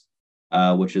habits,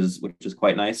 which is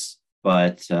quite nice.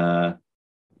 But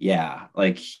yeah,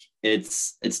 like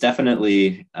it's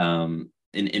definitely an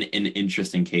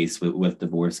interesting case with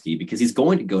Dvorsky, because he's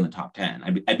going to go in the top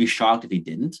 10. I'd be shocked if he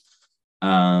didn't.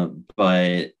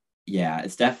 But yeah,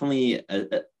 it's definitely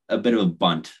a bit of a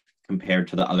bunt compared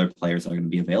to the other players that are going to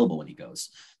be available when he goes.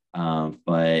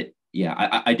 But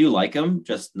yeah, I do like him,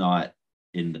 just not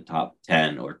in the top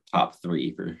 10 or top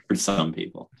 3 for some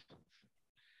people.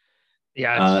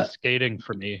 Yeah, it's skating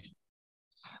for me.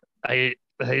 I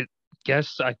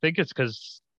guess I think it's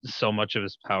because so much of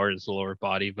his power is the lower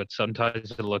body, but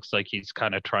sometimes it looks like he's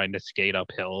kind of trying to skate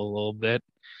uphill a little bit,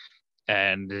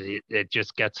 and it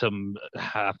just gets him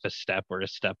half a step or a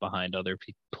step behind other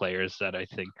players that I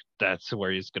think that's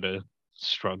where he's going to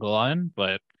struggle on.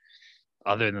 But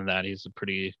other than that, he's a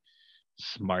pretty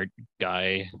smart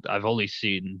guy. I've only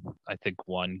seen, I think,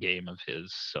 1 game of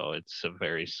his, so it's a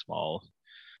very small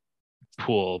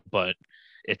pool, but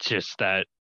it's just that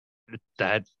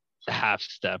half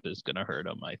step is going to hurt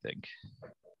him, I think.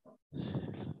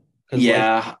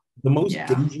 Yeah. Like, the most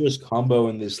dangerous combo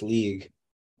in this league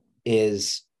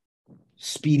is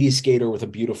speedy skater with a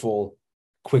beautiful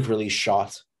quick release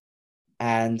shot.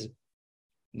 And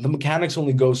the mechanics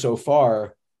only go so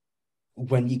far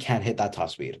when you can't hit that top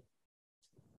speed.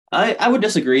 I would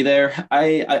disagree there.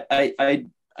 I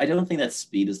don't think that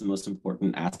speed is the most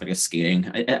important aspect of skating.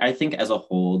 I think as a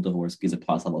whole, Dvorsky is a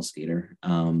plus level skater.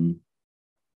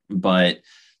 But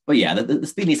yeah, the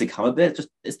speed needs to come a bit.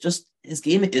 It's just his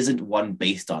game isn't one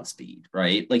based on speed,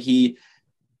 right? Like he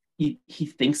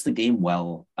thinks the game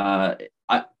well.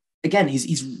 Again,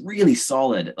 he's really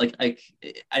solid. I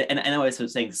know I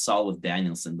was saying solid with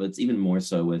Danielson, but it's even more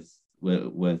so with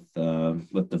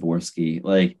Dvorsky.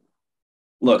 Like,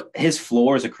 look, his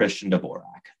floor is a Christian Dvorak.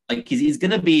 Like he's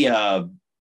gonna be a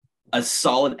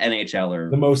solid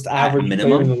NHLer, the most average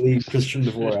player in the league, Christian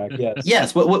Dvorak. Yes,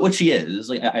 yes, what she is.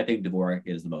 Like I think Dvorak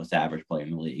is the most average player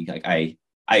in the league. Like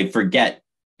I forget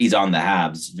he's on the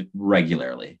Habs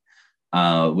regularly,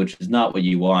 which is not what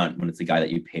you want when it's a guy that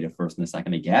you paid a first and a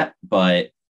second to get.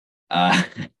 But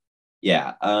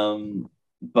yeah,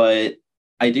 but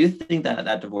I do think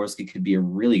that Dvorsky could be a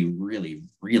really, really,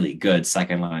 really good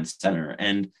second line center,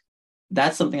 and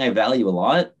that's something I value a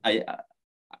lot. I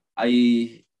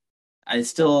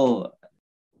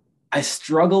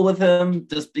struggle with him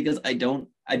just because I don't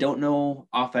know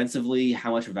offensively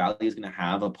how much value he's going to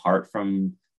have apart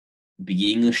from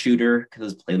being a shooter,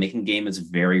 because his playmaking game is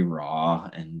very raw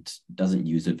and doesn't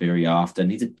use it very often.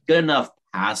 He's a good enough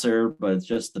passer, but it's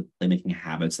just the playmaking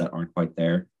habits that aren't quite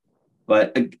there.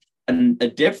 But a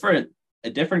different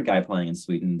guy playing in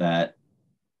Sweden that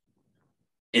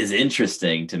is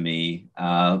interesting to me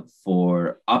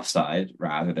for upside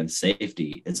rather than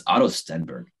safety is Otto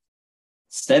Stenberg.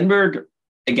 Stenberg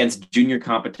against junior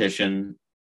competition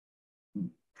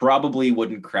probably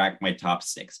wouldn't crack my top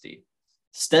 60.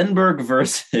 Stenberg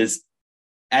versus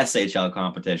SHL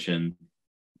competition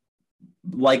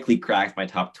likely cracked my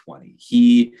top 20.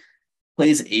 He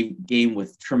plays a game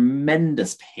with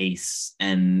tremendous pace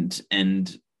and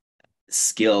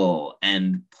skill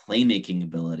and playmaking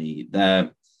ability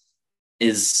that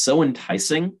is so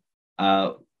enticing.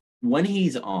 When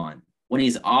he's on, when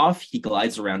he's off, he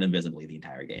glides around invisibly the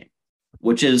entire game,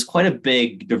 which is quite a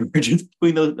big divergence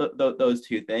between those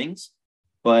two things.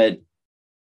 But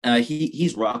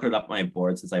he's rocketed up my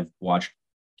board since I've watched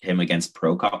him against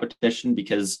pro competition,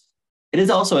 because it is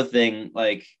also a thing.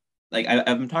 Like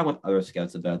I've been talking with other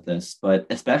scouts about this, but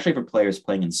especially for players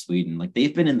playing in Sweden, like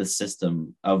they've been in the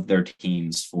system of their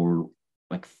teams for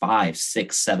like 5,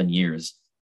 6, 7 years,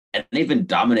 and they've been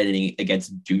dominating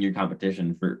against junior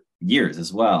competition for years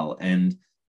as well. And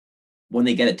when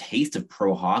they get a taste of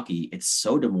pro hockey, it's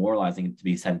so demoralizing to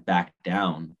be sent back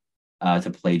down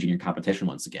to play junior competition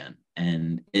once again.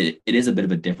 And it is a bit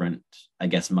of a different, I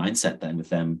guess, mindset than with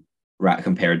them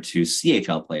compared to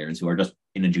CHL players who are just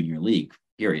in a junior league,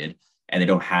 period. And they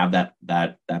don't have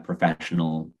that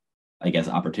professional, I guess,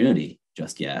 opportunity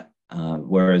just yet.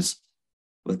 Whereas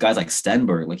with guys like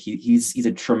Stenberg, like he's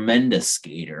a tremendous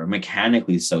skater,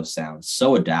 mechanically so sound,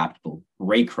 so adaptable,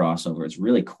 great crossovers,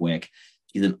 really quick.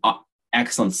 He's an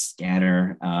excellent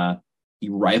scanner. He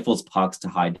rifles pucks to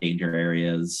high danger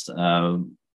areas.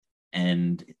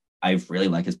 And I really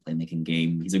like his playmaking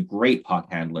game. He's a great puck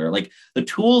handler. Like the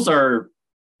tools are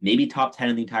maybe top 10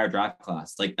 in the entire draft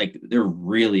class. Like they're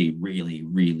really, really,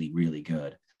 really, really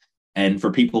good. And for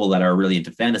people that are really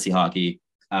into fantasy hockey,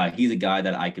 he's a guy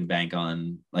that I can bank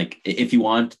on. Like if you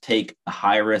want to take a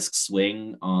high risk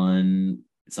swing on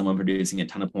someone producing a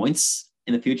ton of points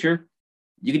in the future,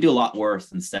 you can do a lot worse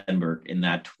than Stenberg in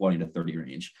that 20 to 30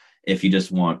 range if you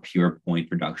just want pure point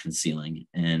production ceiling.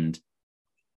 And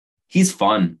he's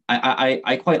fun.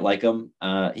 I quite like him.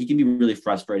 He can be really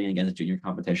frustrating against junior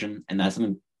competition, and that's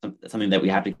something that we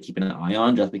have to keep an eye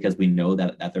on, just because we know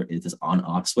that there is this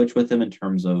on-off switch with him in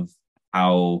terms of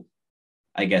how,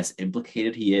 I guess,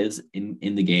 implicated he is in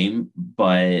the game.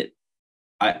 But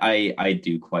I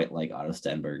do quite like Otto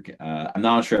Stenberg. I'm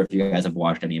not sure if you guys have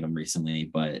watched any of them recently,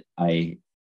 but I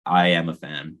am a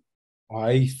fan.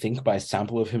 I think my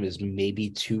sample of him is maybe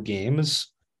 2 games.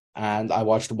 And I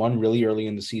watched one really early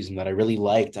in the season that I really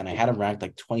liked, and I had him ranked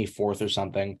like 24th or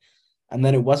something. And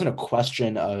then it wasn't a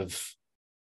question of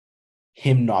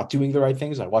him not doing the right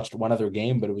things. I watched one other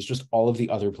game, but it was just all of the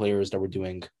other players that were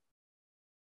doing.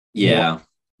 Yeah.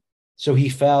 So he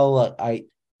fell. I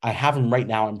have him right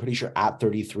now, I'm pretty sure, at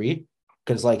 33,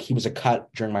 because like he was a cut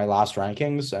during my last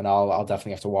rankings, and I'll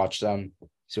definitely have to watch them,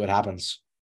 see what happens.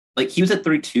 Like he was at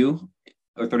 32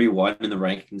 or 31 in the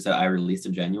rankings that I released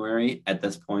in January. At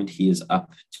this point, he is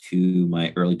up to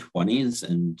my early 20s,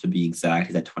 and to be exact,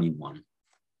 he's at 21.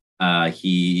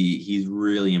 He's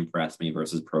really impressed me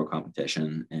versus pro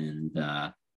competition, and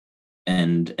the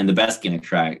best game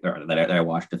that I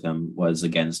watched of him was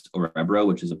against Örebro,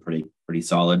 which is a pretty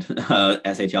solid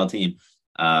SHL team.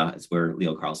 It's where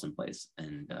Leo Carlson plays,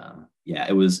 and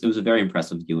it was a very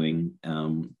impressive viewing.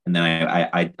 And then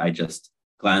I just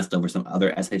glanced over some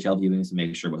other SHL viewings to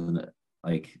make sure it wasn't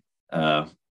like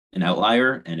an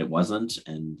outlier, and it wasn't.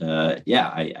 And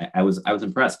I was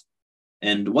impressed.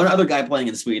 And one other guy playing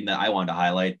in Sweden that I wanted to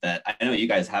highlight that I know you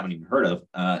guys haven't even heard of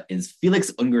is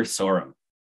Felix Unger Sorum.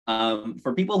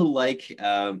 For people who like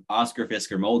Oscar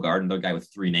Fisker Molgaard, another guy with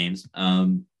 3 names,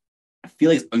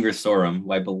 Felix Unger Sorum,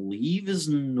 who I believe is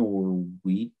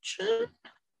Norwegian.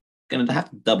 Gonna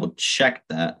have to double check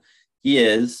that.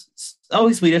 He's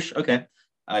Swedish. Okay.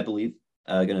 I believe.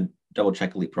 Gonna double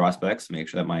check Elite Prospects, make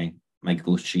sure that my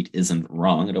Google sheet isn't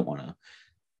wrong. I don't want to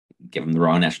give him the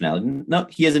wrong nationality. No,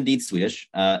 he is indeed Swedish,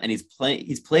 and he's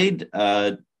played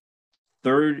 7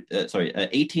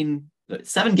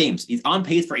 games. He's on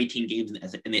pace for 18 games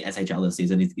in the SHL this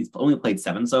season. He's only played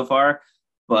 7 so far,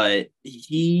 but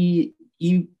he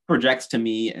projects to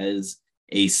me as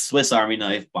a Swiss Army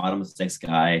knife, bottom 6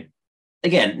 guy.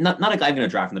 Again, not a guy I'm going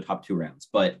to draft in the top 2 rounds,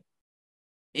 but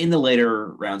in the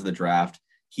later rounds of the draft,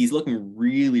 he's looking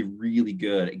really, really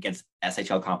good against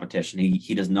SHL competition.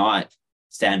 He does not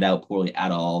stand out poorly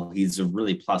at all. He's a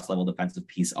really plus level defensive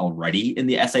piece already in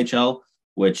the SHL,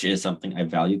 which is something I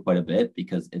value quite a bit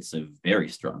because it's a very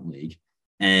strong league.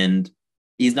 And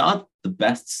he's not the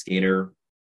best skater,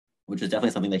 which is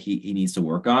definitely something that he needs to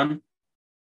work on.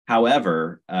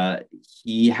 However,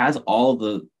 he has all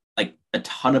the like a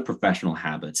ton of professional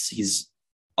habits. He's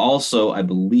also, I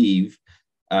believe,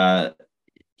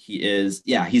 he's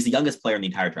the youngest player in the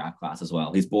entire draft class as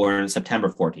well. He's born September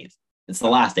 14th. It's the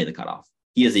last day of the cutoff.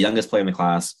 He is the youngest player in the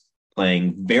class,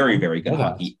 playing very, very good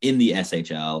hockey in the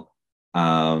SHL.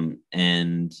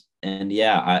 And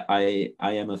yeah, I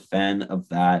am a fan of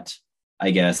that,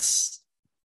 I guess,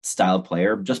 style of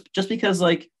player, just because,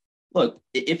 like, look,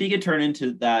 if he could turn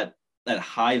into that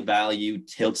high value,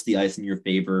 tilts the ice in your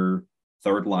favor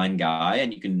third line guy,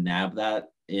 and you can nab that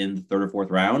in the third or fourth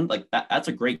round, like that's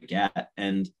a great get.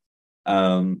 And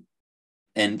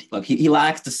look, he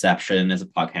lacks deception as a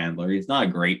puck handler. He's not a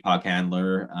great puck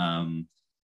handler,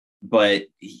 but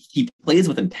he plays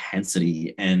with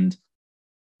intensity, and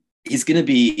he's going to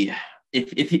be,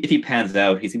 if he pans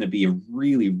out, he's going to be a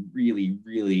really, really,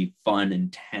 really fun,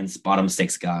 intense bottom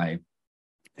six guy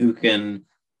who can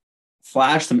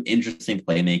flash some interesting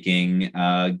playmaking,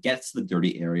 gets to the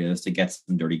dirty areas to get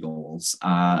some dirty goals.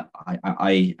 I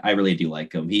really do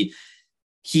like him.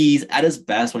 He's at his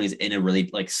best when he's in a really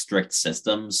like strict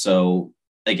system. So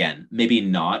again, maybe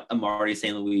not a Marty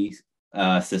St. Louis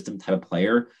system type of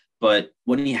player, but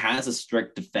when he has a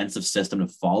strict defensive system to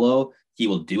follow, he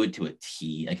will do it to a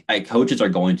T. Like, coaches are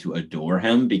going to adore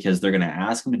him because they're going to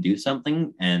ask him to do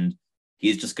something, and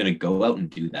he's just going to go out and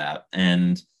do that.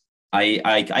 And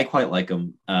I quite like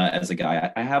him as a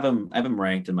guy. I have him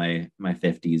ranked in my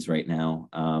 50s right now.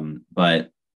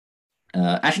 But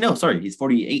actually, no, sorry, he's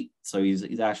 48. So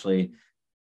he's actually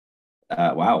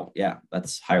wow, yeah,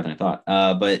 that's higher than I thought.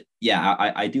 But yeah,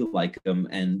 I do like him.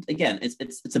 And again,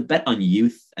 it's a bet on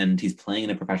youth, and he's playing in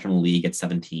a professional league at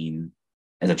 17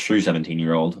 as a true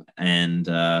 17-year-old. And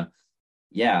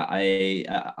yeah,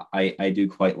 I do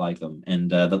quite like them. And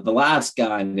the last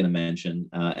guy I'm going to mention,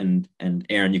 and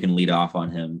Aaron, you can lead off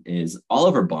on him, is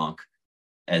Oliver Bonk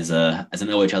as an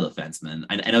OHL defenseman.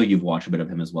 I know you've watched a bit of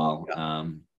him as well. Yeah.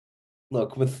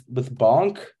 Look, with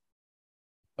Bonk,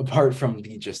 apart from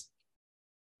the just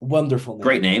wonderful name,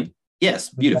 great name, yes,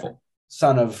 beautiful,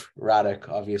 son of Radek,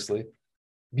 obviously,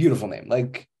 beautiful name.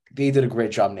 Like, they did a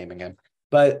great job naming him,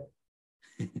 but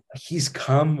he's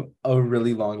come a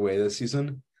really long way this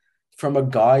season from a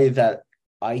guy that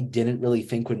I didn't really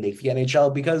think would make the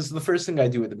NHL, because the first thing I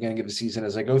do at the beginning of the season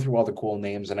is I go through all the cool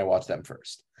names and I watch them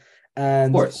first.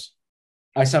 And of course,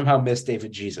 I somehow missed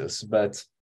David Jesus, but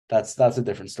that's a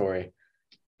different story.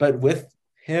 But with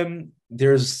him,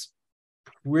 there's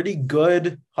pretty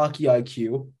good hockey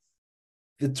IQ.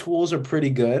 The tools are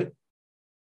pretty good.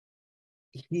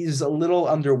 He's a little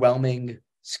underwhelming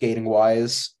skating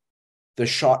wise. The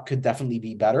shot could definitely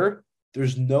be better.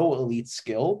 There's no elite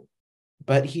skill,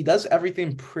 but he does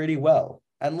everything pretty well.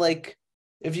 And like,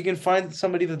 if you can find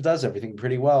somebody that does everything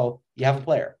pretty well, you have a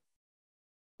player.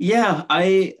 Yeah,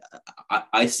 I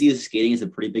see his skating as a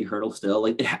pretty big hurdle still.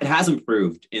 Like, it has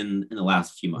improved in the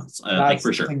last few months, like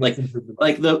for sure. Like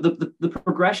the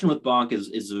progression with Bonk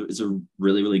is a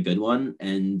really, really good one.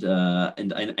 And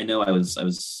I know I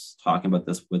was talking about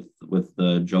this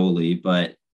with Jolie,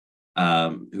 but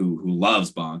who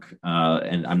loves Bonk,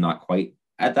 and I'm not quite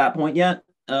at that point yet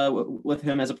with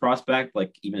him as a prospect,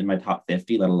 like even in my top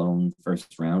 50, let alone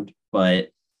first round.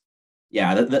 But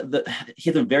yeah, he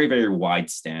has a very, very wide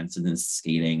stance in his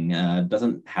skating.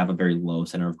 Doesn't have a very low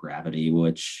center of gravity,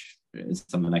 which is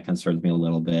something that concerns me a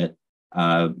little bit.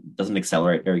 Doesn't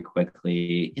accelerate very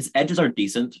quickly. His edges are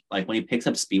decent. Like, when he picks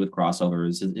up speed with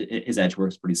crossovers, his edge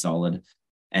work's pretty solid.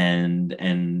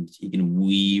 And he can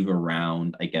weave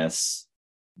around, I guess,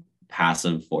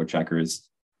 passive forecheckers,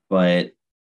 but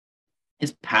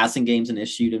his passing game's an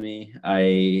issue to me.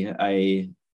 I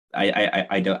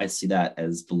see that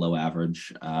as below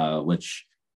average, which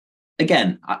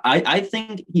again, I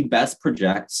think he best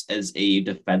projects as a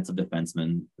defensive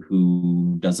defenseman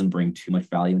who doesn't bring too much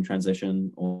value in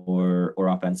transition or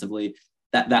offensively.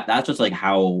 That's just like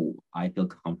how I feel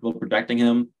comfortable projecting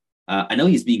him. I know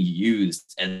he's being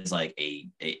used as like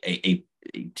a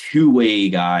two-way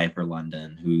guy for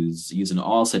London who's used in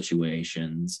all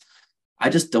situations. I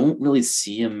just don't really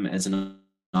see him as an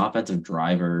offensive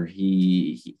driver.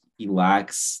 He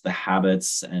lacks the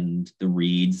habits and the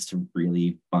reads to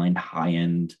really find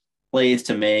high-end plays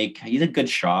to make. He's a good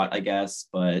shot, I guess,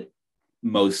 but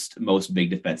most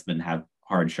big defensemen have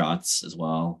hard shots as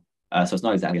well. So it's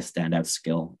not exactly a standout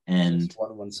skill. And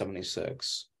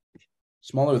 176.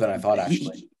 Smaller than I thought,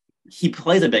 actually. He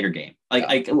plays a bigger game.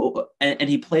 And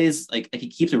he plays like he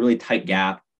keeps a really tight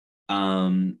gap.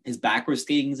 His backward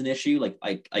skating is an issue.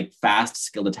 Like fast,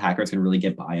 skilled attackers can really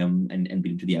get by him and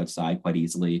beat him to the outside quite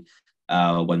easily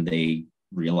when they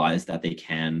realize that they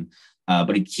can.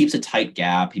 but he keeps a tight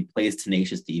gap. He plays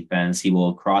tenacious defense. He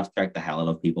will cross-check the hell out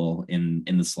of people in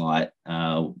the slot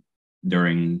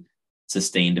during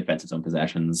sustained defensive zone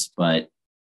possessions. But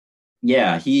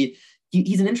yeah, he's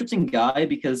an interesting guy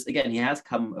because, again, he has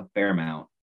come a fair amount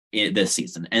this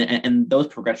season. And those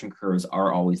progression curves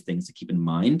are always things to keep in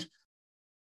mind.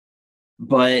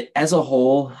 But as a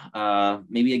whole,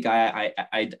 maybe a guy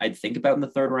I'd think about in the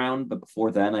third round, but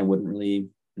before then, I wouldn't really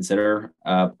consider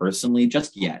personally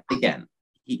just yet. Again,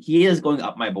 he is going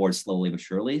up my board slowly but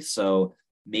surely. So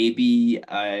maybe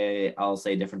I'll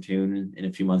say a different tune in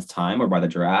a few months' time or by the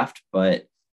draft. But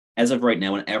as of right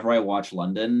now, whenever I watch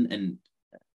London, and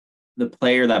the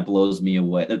player that blows me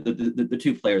away, the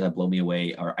two players that blow me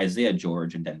away are Isaiah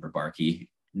George and Denver Barkey,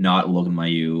 not Logan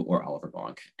Mailloux or Oliver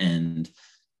Bonk. And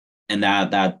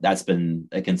that's been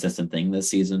a consistent thing this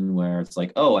season where it's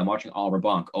like, oh, I'm watching Oliver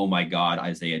Bonk. Oh my God,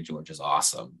 Isaiah George is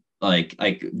awesome. Like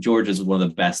George is one of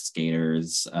the best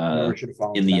skaters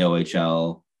in the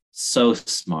OHL. So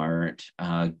smart,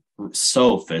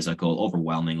 so physical,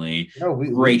 overwhelmingly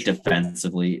great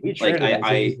defensively. We did.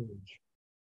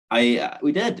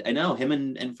 I know him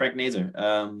and Frank Nazar.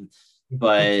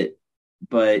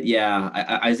 But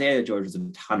yeah, Isaiah George was a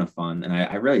ton of fun, and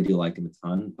I really do like him a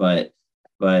ton. But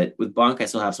with Bonk, I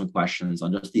still have some questions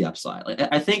on just the upside. Like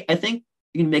I think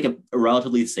you can make a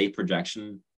relatively safe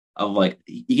projection of like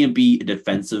he can be a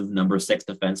defensive number 6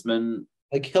 defenseman.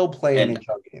 Like he'll play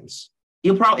NHL games.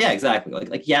 He'll probably, yeah, exactly.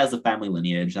 Like he has the family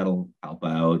lineage that'll help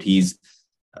out. He's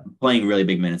playing really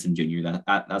big minutes in junior.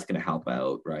 That's going to help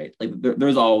out, right? Like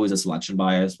there's always a selection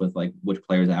bias with like which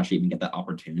players actually even get that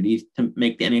opportunity to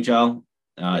make the NHL.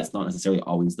 It's not necessarily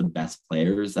always the best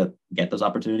players that get those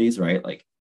opportunities, right? Like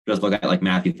just look at like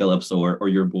Matthew Phillips or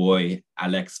your boy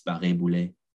Alex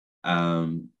Barré-Boulet.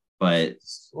 But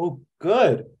so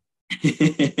good.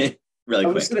 Really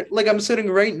quick. I'm sitting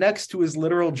right next to his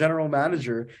literal general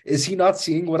manager. Is he not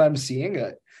seeing what I'm seeing?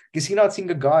 Is he not seeing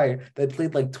a guy that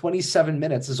played like 27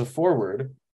 minutes as a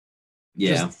forward?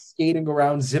 Yeah. Just skating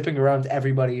around, zipping around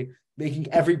everybody,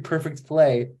 making every perfect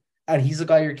play. And he's a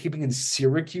guy you're keeping in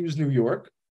Syracuse, New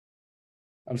York.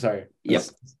 I'm sorry. Yep.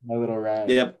 That's my little rant.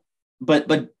 Yep. But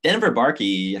Denver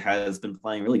Barkey has been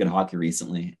playing really good hockey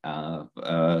recently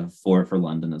for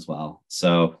London as well.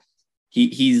 So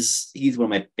he's one of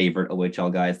my favorite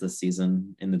OHL guys this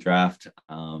season in the draft.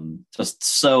 Just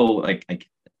so like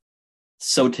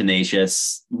so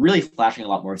tenacious, really flashing a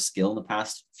lot more skill in the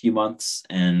past few months,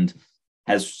 and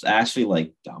has actually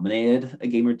like dominated a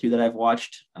game or two that I've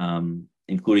watched,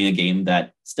 including a game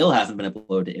that still hasn't been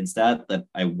uploaded to Instat that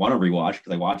I want to rewatch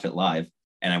because I watched it live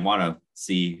and I want to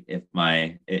see if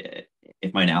my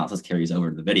analysis carries over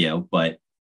to the video. But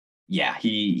yeah,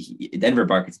 Denver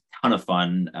Barkey's a ton of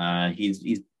fun.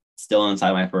 He's still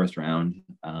inside my first round.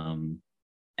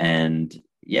 And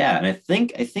yeah, and I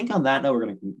think on that note, we're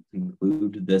going to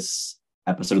conclude this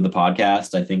episode of the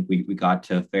podcast. I think we got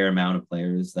to a fair amount of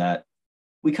players that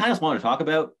we kind of just want to talk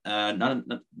about, not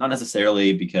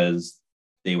necessarily because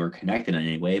they were connected in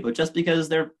any way, but just because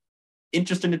they're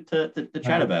interesting to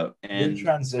chat about. And the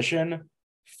transition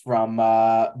from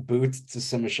Boot to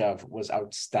Simashev was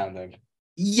outstanding.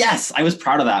 Yes, I was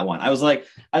proud of that one. I was like,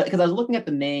 because I was looking at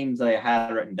the names that I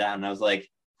had written down, and I was like,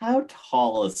 how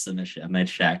tall is Simashev? And I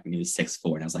checked, and he was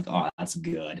 6'4", and I was like, oh, that's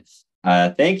good.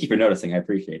 Thank you for noticing. I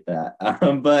appreciate that.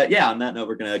 But yeah, on that note,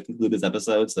 we're going to conclude this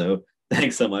episode. So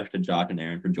thanks so much to Josh and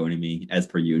Aaron for joining me as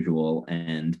per usual.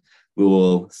 And we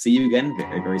will see you again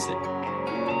very, very soon.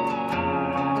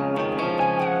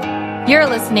 You're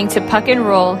listening to Puck and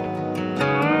Roll.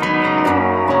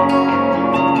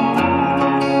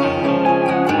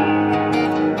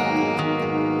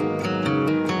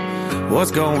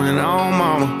 What's going on,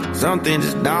 mama? Something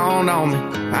just dawned on me.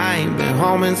 I ain't been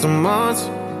home in some months.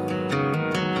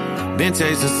 Been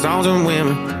chasing songs and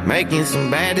women, making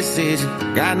some bad decisions.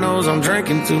 God knows I'm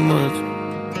drinking too much.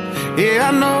 Yeah,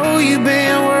 I know you've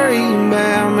been worrying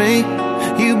about me.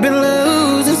 You've been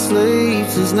losing sleep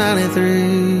since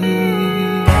 93.